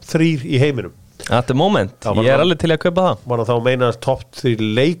topp 3 í heiminum. At the moment, ég er alveg til að kaupa það. Var hann þá að meina topp 3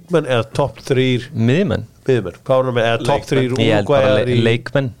 leikmenn eða topp 3 miðjumenn? Hvað var hann með? Eða topp 3 Úrugvæjar? Ég held bara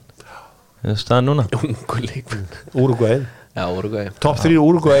leikmenn. Það er núna. Ungu leikmenn. Úrugvæjar? Já, Úrugvæj. Topp 3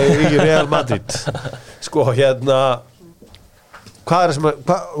 Úrugvæj í Real Madrid. Sko, hvað er það sem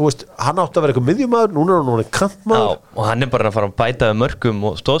hann átti að vera eitthvað miðjumaður, núna er hann kantmaður. Já, og hann er bara að fara að bæta við mörgum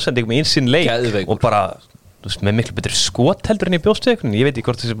og stóðsendingum í einsinn leik. Geðveikur. Og bara, með miklu betri skot heldur en ég bjóst við eitthvað. Ég veit ekki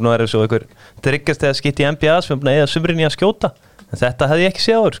hvort þessi búin að vera svo eitthvað tryggast eða skitt í NBA sem er búin að eða sumrin í að skjóta. En þetta hefði ég ekki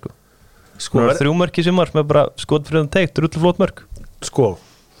séð áður, sko. Það var 3 mörk í sumar með bara skot fyrir þann teikt, rulluflót mörk. Sko,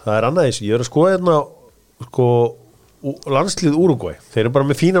 það er annað þessi. Ég er að skoða landslið Úrugvæj. Þeir eru bara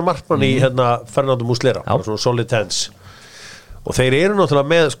með fína markmann í Fernando Muslera, bara svona solid hands. Og þeir eru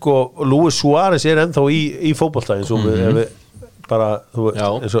náttúrulega með Luis Suárez er ennþá í fótbolta eins og bara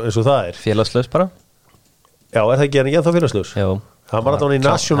eins og það er. Félagslaus bara. Já, er það ekki en ég þá félagslaus? Já. Hann var alltaf í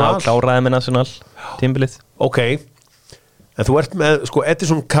National. Já, kláraði með National tímbilið. Ok. En þú ert með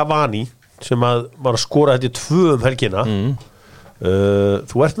Edison Cavani sem var að skora þetta 2 helgina.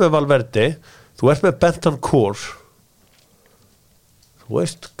 Þú ert með Valverde, þú ert með Bentancur. Þú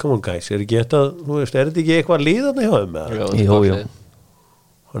veist, come on guys, er þetta ekki eitthvað líðan hjá þeim? Jú.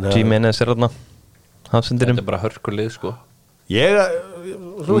 Jimenez er þarna hafsendinum. Þetta er bara hörkulið, sko.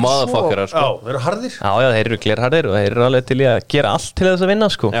 Motherfucker, sko. Já, þeir eru harðir. Já, þeir eru glerharðir og þeir eru alveg til að gera allt til þess að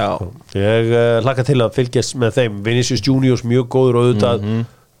vinna, sko. Já. Ég hlakka til að fylgjast með þeim. Vinicius Juniors mjög góður og auðvitað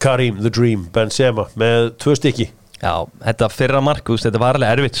Karim, The Dream, Benzema með 2 stykki. Já, þetta fyrra mark, þetta var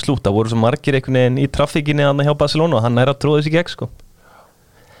alveg erfitt slút. Það voru svo margir einhvern veginn í trafíkinni hjá Barcelona og hann er að tróða þessi gegn, sko.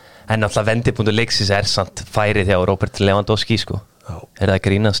 En alltaf vendipunktur leiksins er samt færið hjá Robert Lewandowski, sko. Er það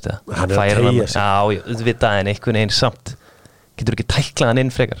grínast eða? Hann er að tegja sig. Já, auðvitað en einhvern veginn samt. Getur ekki tæklað hann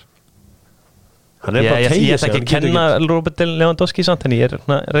inn frekar. Hann er bara að tegja sig. Ég ætla ekki að kenna Robert Lewandowski samt, en ég er að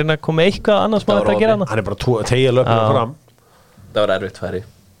reyna að koma með eitthvað annars maður þetta að gera hann. Hann er bara að tegja löpuna fram. Það var erfitt færi.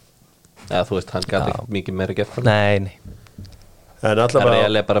 Já, þú veist, hann gæti ekki mikið meira gert. Nei. En allavega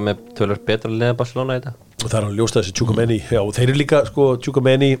er bara með tölvöld betra liða Barcelona í þetta. Og það er að ljósta þessi Tchouaméni. Já, og þeir eru líka,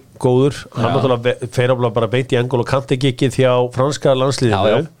 Tchouaméni góður. Hann náttúrulega fer bara beint í N'Golo Kanté giggið hjá franska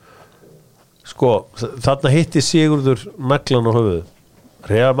landsliðinu. Sko, þarna hitti Sigurður naglan á höfuðu.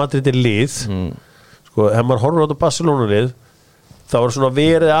 Real Madrid er lið. Sko, ef maður horfir á þetta Barcelona lið, þá er svona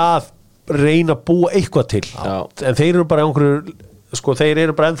verið að reyna að búa eitthvað til. En þeir eru bara einhverju, þeir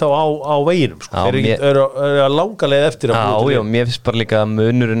eru bara ennþá á veginum, þeir eru að langa leið eftir að búa til. Já, mér finnst bara líka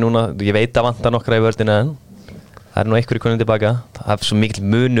munurinn núna, ég veit að vantar nokkra í vördina en það er nú einhverju konum tilbaka. Það er svo mikil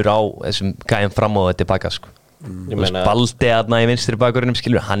munur á þessum gæðum fram og tilbaka, sko. Baldi aðna í vinstri bakurinnum,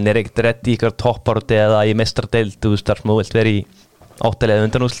 skilur, hann er ekkert redd í ykkur topparúti eða í mestardeild, þú veist, þar sem þú vilt vera í 8 leið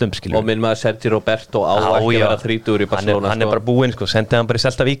undanúslum, skilur. Og minn maður Sergi Roberto á ekki að vera 30 í Barcelona. Hann er bara búinn, sendið hann bara í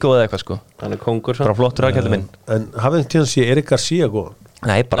Celta Vigo eða eitthvað, sko. Hann er kongur, bara flottur aðkjöldur minn. En hafið þið sé Erik Garcia góðan?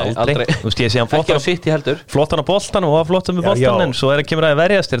 Nei, bara aldrei. Þú veist, ég sé hann flottan á boltan og flottan með boltan, en svo kemur að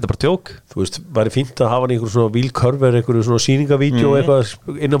verjast, er þetta bara tjók. Þú veist, væri fínt að hafa hann í einhverjum svona vílkörver, einhverjum svona sýningavídeó, eitthvað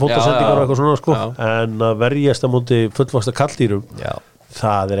innanfótasendingar og eitthvað svona, sko. En að verjast á móti fullvaxta kalldýrum,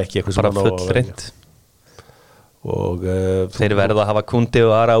 það er ekki eitthvað sem hann á að verja. Og þeir verða að hafa Kundi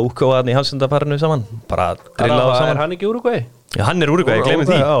og Ara Uko í halsendaparinu saman, bara drilla á saman. Er hann ekki Úrugvæj? Já, hann er Úrugvæj, ég gleymi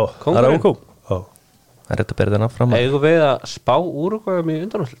því. Ara Uko. Það þetta berði hann fram Eigum við að spá Úrúgvæum í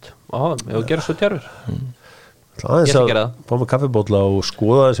undanúrslit á HM, ef við gerum svo tjárfur Ég skal gera það. Fá með kaffibólla og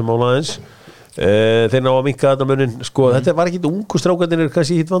skoða þessi mála aðeins Þeir ná að minka þetta munin sko, þetta var ekki ungu strákarnir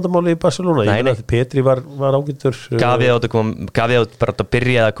kannski hitt vandamáli í Barcelona Nei. Petri var ágættur Gavi átt bara að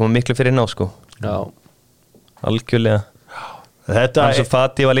byrja að koma miklu fyrir ná sko. Já, algjörlega Þetta Ansu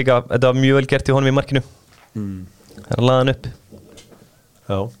Fati var líka, þetta var mjög vel gert í honum í markinu Það er laðan upp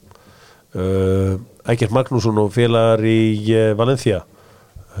Já Eggert Magnússon og félagar í Valencia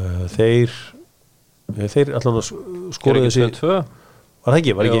Þeir allan að skoruðu þessi 2 Var það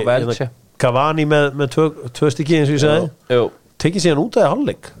ekki? Var Jú, ekki Velche. Cavani með tvö stykki eins og ég sagði Jú, tekið síðan út af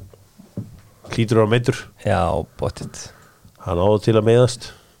hálfleik hlýtur á meiddur Já, bóttið hann áður til að meiðast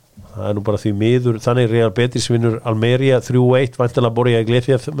það er nú bara því miður þannig Real Betis vinnur Almeria 3-1 væntanlega Borja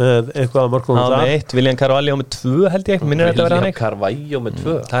Iglesias með eitthvað að mörkunum Það með 1, William Carvalho með 2 held ég minnir þetta að vera hann ekki Carvalho með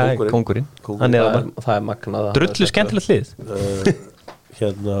 2 Það er kóngurinn Það er magnað Drullu skemmtilegt lið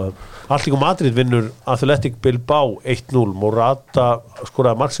Atlético Madrid vinnur Athletic Bilbao 1-0 Morata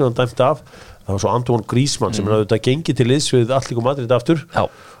skoraði mark sem hann dæmti af það var svo Antoine Griezmann sem er auðvitað gengið til liðs við Atlético Madrid aftur Já.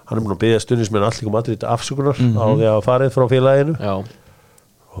 hann er búin að biðja stundismenn Atlético Madrid afsökunar á því að farið frá félaginu Já,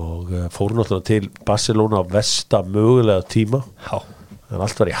 og fóru náttúrulega til Barcelona á versta mögulega tíma Já, þannig að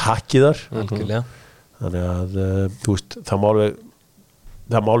allt var í hakkiðar algjörlega þannig að þú veist það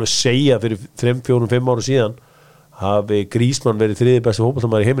má alveg segja fyrir 3, 4, 5 ára síðan hafi Griezmann verið þriði besti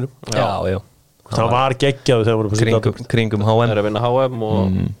fótboltamaður í heiminum Já það var geggjaður þegar hann var Kringum það HM er að vinna HM og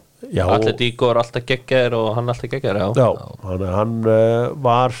Já, Atletico er alltaf geggjaður og hann alltaf geggjaður Já, hann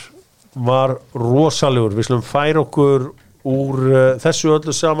var rosalegur við slum færa okkur úr þessu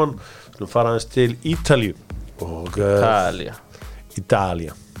öllu saman slum fara aðeins til Ítalíu og Ítalía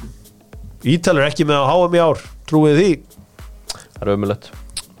Ítalíu er ekki með á HM í ár trúið því Það er ömulegt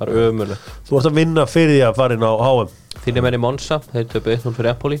Þú ert að vinna fyrir því að fara inn á HM Þínir menn í Monza, þeir töpu 1-0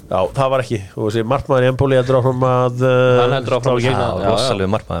 fyrir Empoli Já, það var ekki og þessi markmaður í Empoli heldur áfram að Hann heldur áfram að sína Rosalegu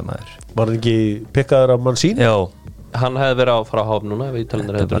markmaður Var hann ekki pikkaður af Mancini? Já Hann hefði verið á frá HM núna við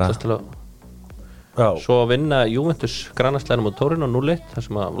Ítalindir hefði breytast til að Svo vinna Juventus grannastlæðinum á Torino 0-1 þar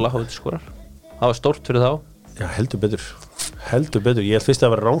sem að Vlahovic skorar Það var stórt fyrir þá Já, heldur betur ég held fyrst að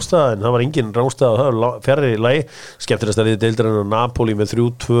það var rángstæða en það var engin rángstæða það var fjarri lagi skemmtilegast að liði deildarinn á Napoli með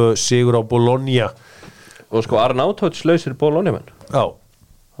 3-2 sigur á Bologna og sko Arnautovic lausir Bologna menn Já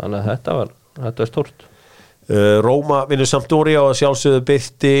þannig að þetta var stórt Róma vinnur Sampdoria og sjálfsögðu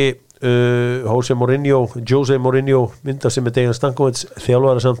byrti Jose Mourinho myndar sem með Dejan Stankovic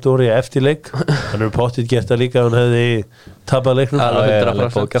þjálfara Sampdoria eftir leik hann er pottið gert að líka hann hefði tapað leiknum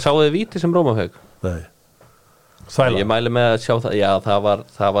Sáðu þið víti sem Róma feg? Nei Ég mæli með að sjá það, já það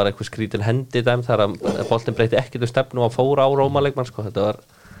var eitthvað skrítin hendi dæm þar að boltin breyti ekkert stefnu og fóra á Róma-leikmann sko, þetta var,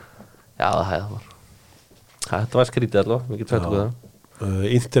 þetta var skrítið allavega, við getum sagt það.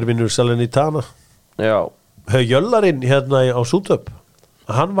 Inter vinnur Salernitana. Já. Jöllarinn hérna á Sútöp,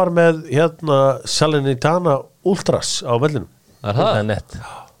 hann var með hérna Salernitana Ultras á vellinu. Það er nett.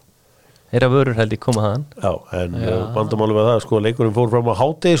 Þeirra vörur held ég koma þaðan. Já, en vandamáli með það, sko, leikurinn fór fram á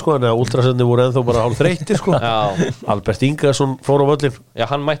hádegi, sko, en Ultrasenni voru ennþá bara hálf þreyttir, sko. Já. Albert Ingason fór á völlin. Já,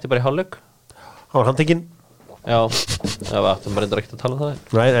 hann mætti bara í hálfleik. Hann var handtekinn. Já, við áttum bara ekkert að tala um það.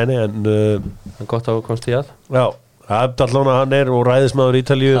 Nei, en... En gott að komst í að. Já, Abdallóna hann er og ræðismadur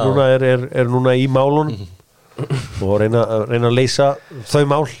Ítalíu núna er núna í málun og reyna að leysa þau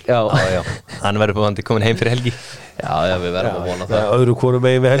mál. Já. Hann verður búin komin heim fyrir helgi. Já, við verðum að vona það. Öðru hvorum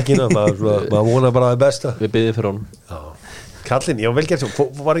megin við helgina, maður vona bara það besta. Við biðum fyrir honum. Já. Kallinn, ég var vel gert,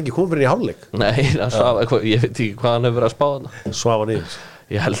 var ekki komin fyrir í hálfleik? Nei, ég veit ekki hvað hann hefur verið að spá hann. Svafa niður.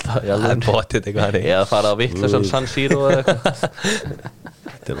 Ég held að, það er bóttið eitthvað hann. Ég hef farið á vittlusan San Siro eða eitthvað.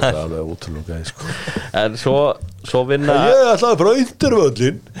 Þetta er alveg útrúlega, sko. En svo vinna... Ég ætlaði bara á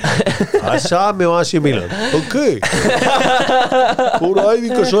Intervöllin. Það er sami og AC Milan. Ok. Fóru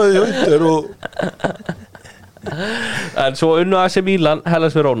æfingarsvæði Inter og... En svo unnu AC Milan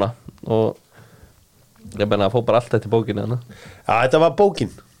Hellas Verona og ég menna að fór bara allt þetta bókinu hana. Já, þetta var bókin.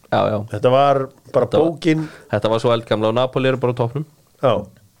 Já. Þetta var bara bókin. Þetta var svo eldgamla og Napoli eru bara á toppnum. Já.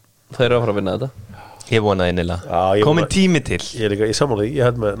 Þeir eru að fara að vinna þetta. Ég vonaði innilega. Komin tími til. Ég sammála því, ég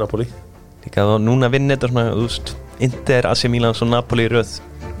held með Napoli. Líka þá núna vinna þetta svona, þú veist, Inter, AC Milan og Napoli í röð.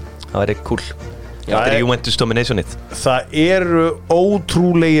 Það væri cool. Þetta er Juventus dominationið. Það eru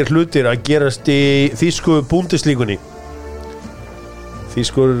ótrúlegir hlutir að gerast í þýsku Bundesligunni.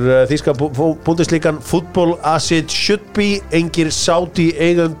 Þýska Bundesligan football as it should be, engir Saudi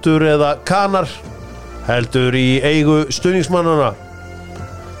eigendur eða kanar heldur í eigu stuðningsmannana.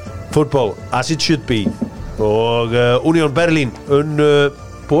 Football as it should be og Union Berlin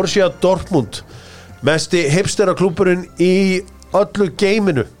Borussia Dortmund Mesti hipstera klúburinn í öllu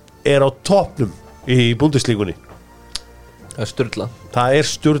geiminu er á toppnum í Bundesligunni. Það er sturlað. Það er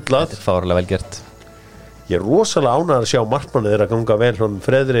sturlað. Þetta er fárlega vel gert. Ég er rosalega ánægður að sjá markmannið þeirra ganga vel hann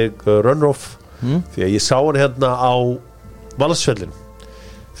Fredrik Rönnroff því að ég sá hann hérna á Valsvellin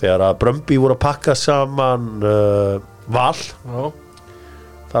þegar að Brömbi voru að pakka saman Val. Já.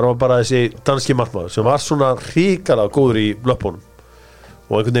 Þar var bara þessi danski markmaður sem var svona hrikalega góður í löpunum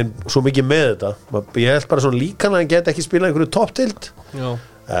og einhvern veginn svo mikið með þetta. Ég held bara svona líkan að hann geti ekki spilað einhverju topptild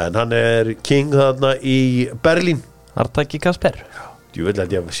en hann er king þarna í Berlín. Artaki Kasper. Ég vil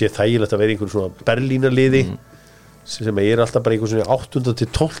að ég sé þægilegt að vera einhver svona Berlínarliði sem alltaf bara einhver svona 8. til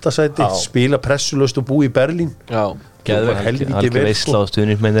 12. sæti spila pressulöst og búi í Berlín. Já, alveg veisla á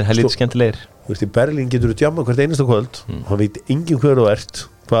stuðnir með þeir helviti skemmtilegir. Þú veist, í Berlín getur þú djamma hvert einasta kvöld og hann veit enginn hver þú ert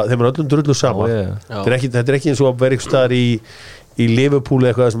þeim er öllum drullu sama. Þetta er ekki eins og að vera einhver staðar í Liverpool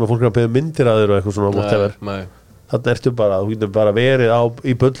eitthvað sem að fólk er að beða myndir að þér og eitthvað svona whatever. Þannig ertu bara, þú getur bara verið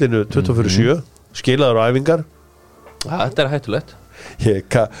í böllinu 24/7 skilaður á æfingar. Þetta er hættulegt.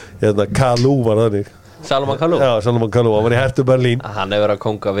 Kalú var þannig. Salman Kalú? Já, Salman Kalú, hann var í Hertha Berlín. Hann hefur að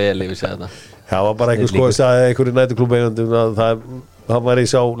konga vel yfir sig þetta. Það var bara einhverju nætuklúb eigandum að hann var í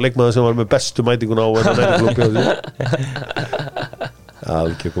sá leikmaður sem var með bestu mætinguna á nætuklúb. Já,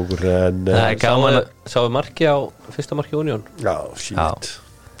 ekki kongur. Sáu marki á fyrsta marki Union? Já, shit.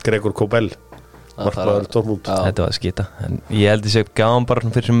 Gregor Kobel. Markmaður Dortmund. Þetta var skita. En ég held þessi gáðan bara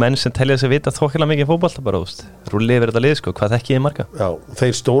fyrir menn sem telja þess að vita þokkilega mikið fótbolta bara, rúli yfir þetta lið, hvað þekkið þið marga? Já,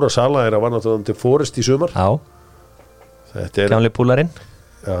 þeir stóra sala er að var náttúrulega til Forest í sumar. Já. Gamli púlarinn.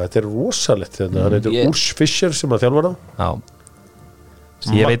 Já, þetta er rosalegt. Hann heitir Urs Fischer sem að þjálfa hann. Já.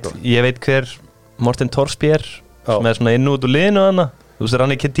 Ég veit hver Morten Torsby er sem er svona inn út úr liðinu hana. Þú veist,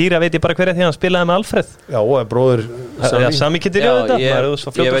 Ranni Kedira veit ég bara hver því hann spilaði með Alfred. Já, og bróður Sami Kedira þetta.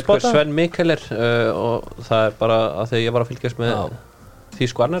 Ég veit hver Sven Mikkel er og það er bara að þegar ég var að fylgjast með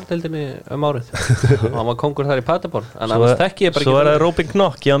þýsku Arnardeildinni árið og hann var kongur þar í Paderborn en annars þekki ég bara ekki. Svo er það Robin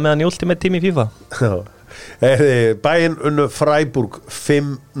Knock, ég var með hann í Ultimate Team í FIFA. Bayern unnu Freiburg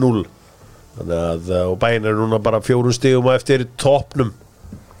 5-0 og Bayern er núna bara 4 stigum á eftir toppnum.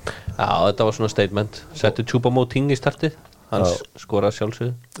 Já, þetta var svona statement. Settu Choupo-Moting í startið. Hann skoraði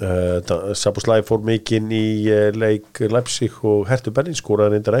sjálfsögðu. Szoboszlai fór mikinn í leik Leipzig og Hertha Berlin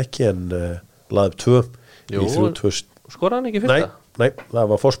skoraði reyndar ekki en laði upp 2 í 3-2. Skoraði hann ekki fyrsta? Nei,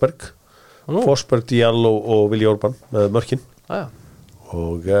 það var Forsberg. Forsberg, Diallo og Willi Orban með mörkin.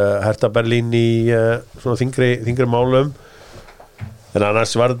 Og Hertha Berlin í svona þingri málum. En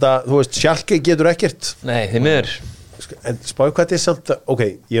annars var þetta, þú veist, Schalke getur ekkert. Nei, þið miður. En spáðu hvað þetta er samt að, ok,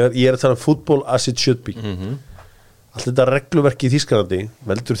 ég er að tala um football as it should be. Allt þetta regluverki í Þýskalandi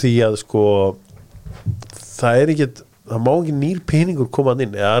veldur því að það má ekki nýr peningur koma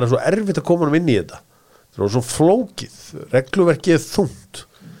inn, eða það er svo erfitt að koma inn í þetta. Það er svo flókið, regluverkið er þungt.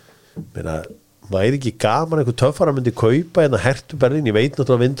 Það er ekki gaman einhver töffara myndi kaupa en að Hertha Berlin, ég veit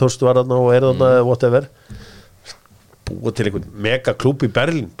náttúrulega Windhorst var þarna og er þarna whatever, búa til einhvern megaklúb í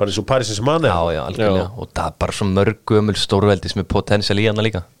Berlín, bara eins og Paris Saint-Germain. Já, algjörlega, og það er bara svo mörg gömul stórveldis með potensial í hana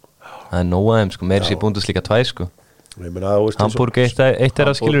líka. Það er nóg aðeins, meira sér Bundesliga 2 Hamburg eitt er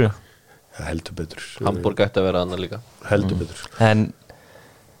að skilur heldur betur. Hamburg ætti að vera annað líka heldur betur. En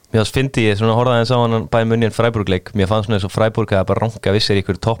mér fyndi ég svona horfði aðeins á hann Bayern München Freiburg leik, mér fannst svona þess að Freiburg að bara ranka vissir í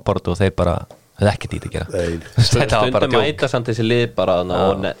ykkur toppbart og þeir bara hefði ekki dýt að gera. Stundum mæta samt þessi lið bara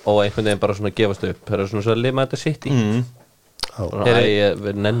og einhvern veginn bara svona gefast upp. Það er svona svo að lið mæta sitt í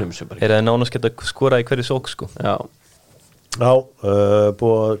við nennum sem bara er það nánast geta skora í hverju sók sko.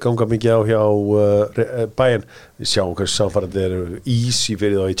 Búið að ganga mikið á hjá Bayern. Við sjáum hversu samfærandi er easy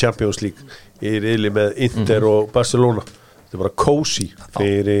fyrir þá í Champions League í riðli með Inter og Barcelona. Þetta er bara cozy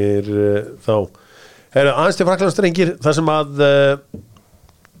fyrir þá. Aðeins til Frakklandsdrengir þar sem að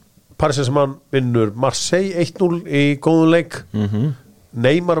Paris Saint-Germain vinnur Marseille 1-0 í góðum leik.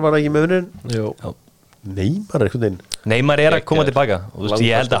 Neymar var ekki með vinnin. Neymar er einhvern veginn. Neymar er að koma tilbaka.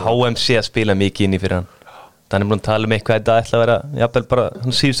 Ég held að HM sé að spila mikið inn í fyrir hann. Þannig að tala eitthvað þetta ætla að vera jafnvel bara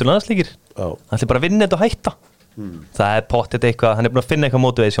hann síðustu landsleikir. Hann ætla bara að vinna þetta og hætta. Það er pottet eitthvað, hann er búin að finna eitthvað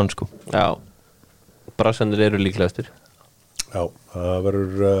motivation sko. Já. Brassanir eru líklegastir. Já, það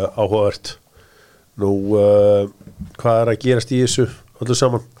verður áhugavert. Nú hvað er að gerast í þessu öllu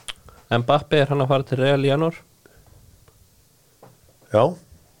saman? Mbappe er hann að fara til Real í janúar? Já.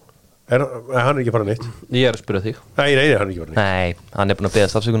 Hann er ekki fara neitt. Ég er að spyrja þig. Nei, hann er ekki fara neitt. Nei, hann er búin að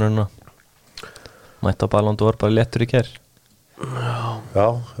beðast afsökunar núna. Mætti á Ballon d'Or bara léttur í kær. Já.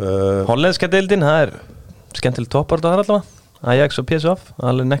 Hollenska deildin, það er skemmtileg toppart að það allavega. Ajax og PSV,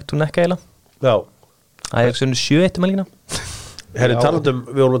 alveg neck to neck eiginlega. Já. Ajax unnu 7-1 um helgina. Herri,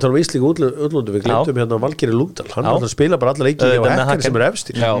 við vorum að tala um Íslingu útlundu, við glemtum hérna Valgeiri Lúndal, hann er alltaf að spila bara alla leiki á Hekken sem er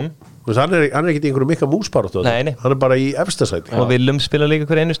efstir. Hann er ekki í einhverju mikla músbaráttu, hann er bara í efstasæti. Og Willum spila líka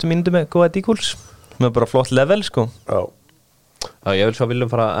hver einustu mínútu með góða díkuls, sem er bara flott level, sko. Já, ég vil svo Willum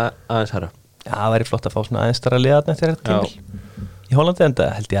fara aðeins herra. Já, það væri flott að fá svona aðeins stara liðarni eftir þetta tímil. Í Hollandi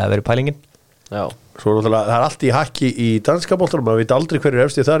enda held ég að veri pælingin. Já. Svo náttúrulega, það er allt í hakki í danska boltanum, maður veit aldrei hverju er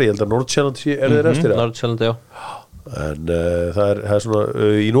efstir þar, ég held að Nordsjælland er þeir efstir. Nordsjælland, já. En það er svona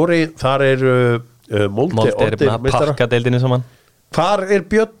í Noregi, þar er Molde er með að pakka deildinni saman. Hvar er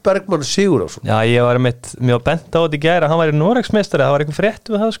Björn Bergmann Sigurðarsson? Já, ég var mjög bent á þetta í gær að hann var í Noregsmeistari, það var eitthvað frétt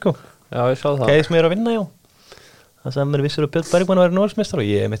við það, sko. Já, ég sá það. Gæði sem ég að vinna, já. Það sem er vissur að Björn Bergmann var í Noregsmeistari og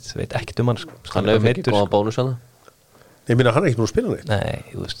ég veit ekkert um hann, sko. Hann hefur fengið góða bónus að það. Ég minna, hann er ekki nú að spila neitt. Nei,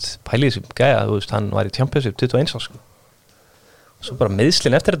 þú veist, pælið sem gæja, þú veist, hann var í Championship 21 árs, sko. Svo bara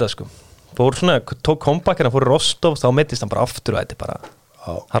meiðslin eftir þetta, sko. Fór svona, tók comebackina, fór í Rostov, þá meiddist hann bara aftur og þetta er bara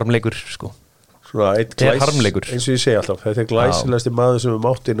harmleikur, sko. Svona eitt harmleikur. Eins og ég segi alltaf, þetta er glæsilegasti maður sem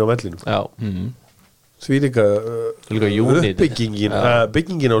mátt inn á vellinum. Já. Því líka uppbyggingin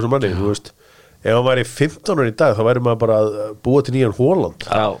á þessum manni, þú veist. Ef hann væri 15 ára í dag, þá væri maður bara að búa til nýjan Haaland.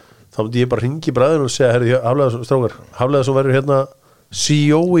 Já. Þá myndi ég bara hringi bræðinu og segja, herri, Hafleðarsson verður hérna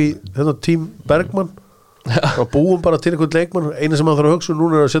CEO í hérna tím Bergmann og búum bara til einhvern leikmann, eina sem hann þarf að hugsa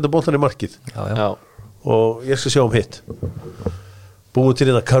núna er að setja boltan í markið. Já. Og ég skal sjá hitt. Búum til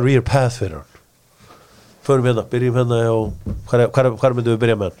hérna career path fyrir hann. Förum hérna, byrjum hérna og hvar myndum við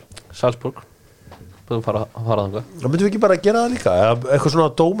byrja með hann? Salzburg. Búum fara þangað. Það myndum við ekki bara að gera það líka? Eitthvað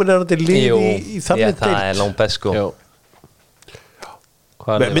svona dóminerandi lið í þannig deild? Það er langt best, sko.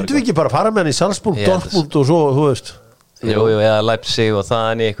 Myndum við ekki bara fara með hann í Salzburg, Dortmund og svo, þú veist? Jú, eða Leipzig og það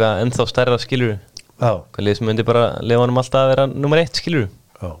er eitthvað ennþá stærra, skilur. Hvað lið sem myndi bara lefa honum alltaf að vera nummer 1, skilur.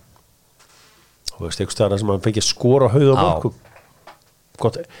 Já. Þú veist, eitthvað stærra sem hann fengi að skora höfð á mörgum.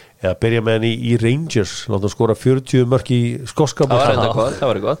 Gott, eða byrja með hann í Rangers, láta hann skora 40 mörg í skoska. Það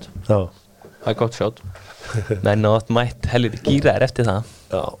var gott. Já. Það er gott sjátt. Menn átt mætt helviti gýraðir eftir það.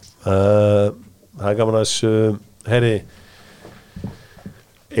 Já. Það er gaman að herri,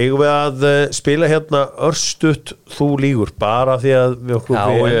 eigum við að spila hérna örstutt þú lígur, bara því að við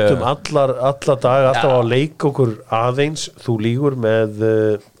endum alla daga alltaf að leika okkur aðeins þú lígur með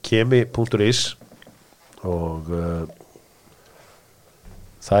kemi.is og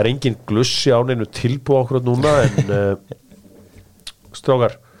það er engin glussi á neinu tilbúið okkur núna en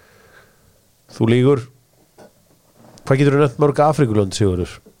strákar þú lígur hvað getur þú nefnt mörg Afrikulönd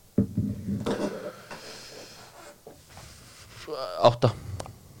Sigurður? 8.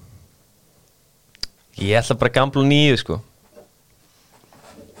 Ég ætla bara að gambla 9, sko.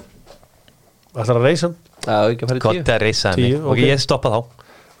 Ætlar að reysa hann? Já, ekki að fara í 10. Gott að reysa hann. Ok, ég stoppa þá.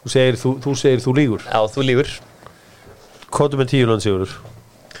 Þú segir þú lígur? Já, þú lígur. Hvað með 10 lönd Sigurður?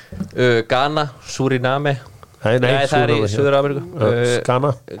 Ghana, Suriname. Nei, það er í Suður-Ameríku.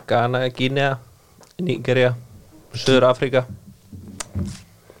 Ghana, Guinea, Nigeria, Suður-Afrika,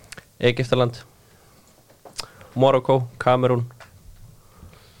 Egyptaland, Morocco, Kamerún,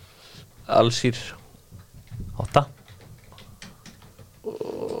 Alsír. 8.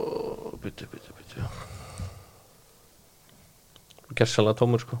 Byttu gersalega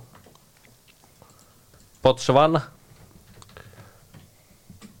tómur, sko. Botswana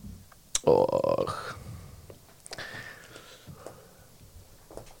og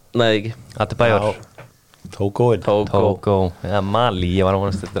nei, ekki Adebayor. Togo. Ja, Mali, ég var að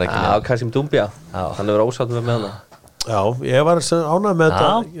vonast þetta ekki. Já, Kassim Doumbia. Hann hefur ósáttum með hana. Já, ég var ánægð með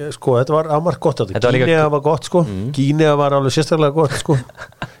þetta sko, þetta var ámargt gott Gínea var gott, sko Gínea var alveg sérstaklega gott, sko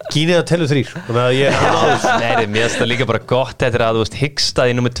Gínea telur 3 þannig að ég Nei, mér finnst það líka bara gott þetta að þú veist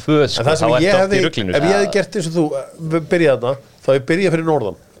hyggstaði nummer 2, sko. Það sem ég hefði gert eins og þú byrjaði þarna, þá ég byrjaði fyrir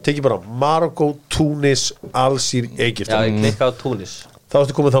norðan tekið bara Marokko, Túnis Alsír, Egypt. Já, ég klikka á Túnis. Þá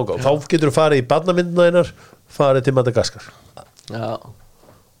ertu komið þangað. Þá getur þú farið í barnamyndina þínar, farið til Madagaskar. Já.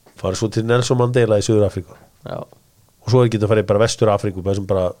 Farið svo til Nelson Mandela í Suður-Afríku. Já. Og svo getur farið bara Vestur-Afríku með þessum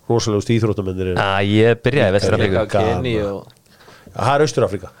bara rosalegust íþróttamennir. Ég byrjaði Vestur-Afríku. Kenya og það er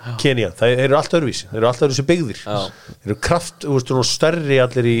Austur-Afríka, Kenya, það eru alltaf öðruvísi, þeir eru alltaf öðruvísi byggðir, þeir eru kraft, þú veist, stærri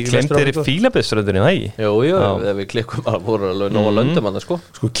allir í Vestur-Afríku. Glemt þeir Fílabeinsströndinni, það ekki? Jú, ef við klikkum að voru alveg nóga löndum hann, sko.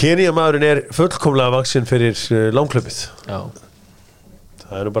 Sko, Kenya maðurinn er fullkomlega vaxinn fyrir langklaupið. Já.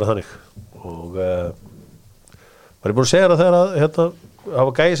 Það er nú bara þannig. Og var ég búin að segja það þegar að, hérna, það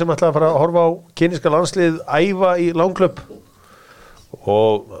var gæi sem ætlaði að fara að horfa á keníska landslið æfa í langklaup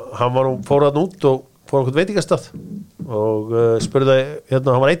og hann fór hann út og fór okkur veitingastað og spurði,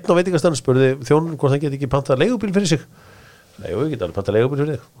 hérna, hann var einn á veitingastaðan, spurði þjónun hvort hann geti ekki pantað leigubíl fyrir sig. Nei, ég geti alveg pantað leigubíl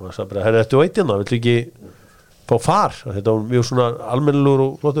fyrir þig. Og hann sagði bara, herri, ertu veitina, viltu ekki á far, þetta var mjög svona almennilegur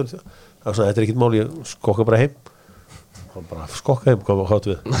og flottur, það var svona, þetta ekkert mál, ég skokka bara heim og bara skokka heim, hvað var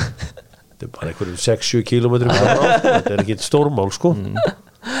hátt við þetta bara einhverjum 6-7 kilometri þetta ekkert stórmál, sko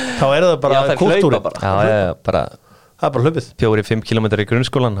þá það bara kultúrin bara það bara hlaupið 4-5 kilometri í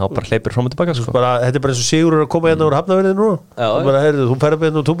grunnskólan, þá bara hleypir fram og tilbaka, sko. Þetta bara eins og Sigurður að koma hérna úr Hafnarfirði núna og bara, þú færði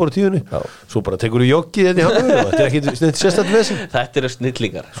hérna og tók bara 10 svo bara tekur þú joggið hérna í Hafnarfirði þetta ekki sérstætt vesinn þetta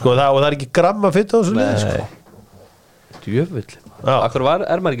líka, sko, og það ekki gramma fitt á þessu liði, sko djöfull, akkur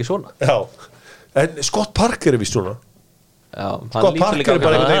maður ekki svona en Scott Parker vist svona Scott Parker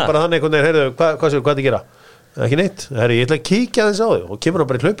bara hann einhvern veginn, heyrðu, hvað þið gera ekki neitt, ég ætla að kíkja þess á þig og kemur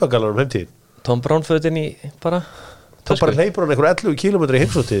hann bara í hlaupagallanum heimtíðin Tom Brown fötin í bara þá bara hleypur hann einhver 11 kilometri í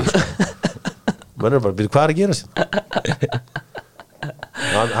heimsóttíð mann bara, byrju, hvað að gera sér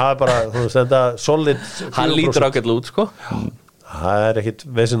hann bara, þú veist, þetta solid hann lítur ágætlega út, sko það ekkit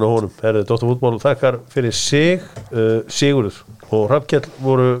vesinn á honum Dr. Fútból þakkar fyrir sig Sigurður og Hrafnkell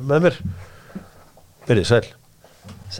voru með mér verið sæl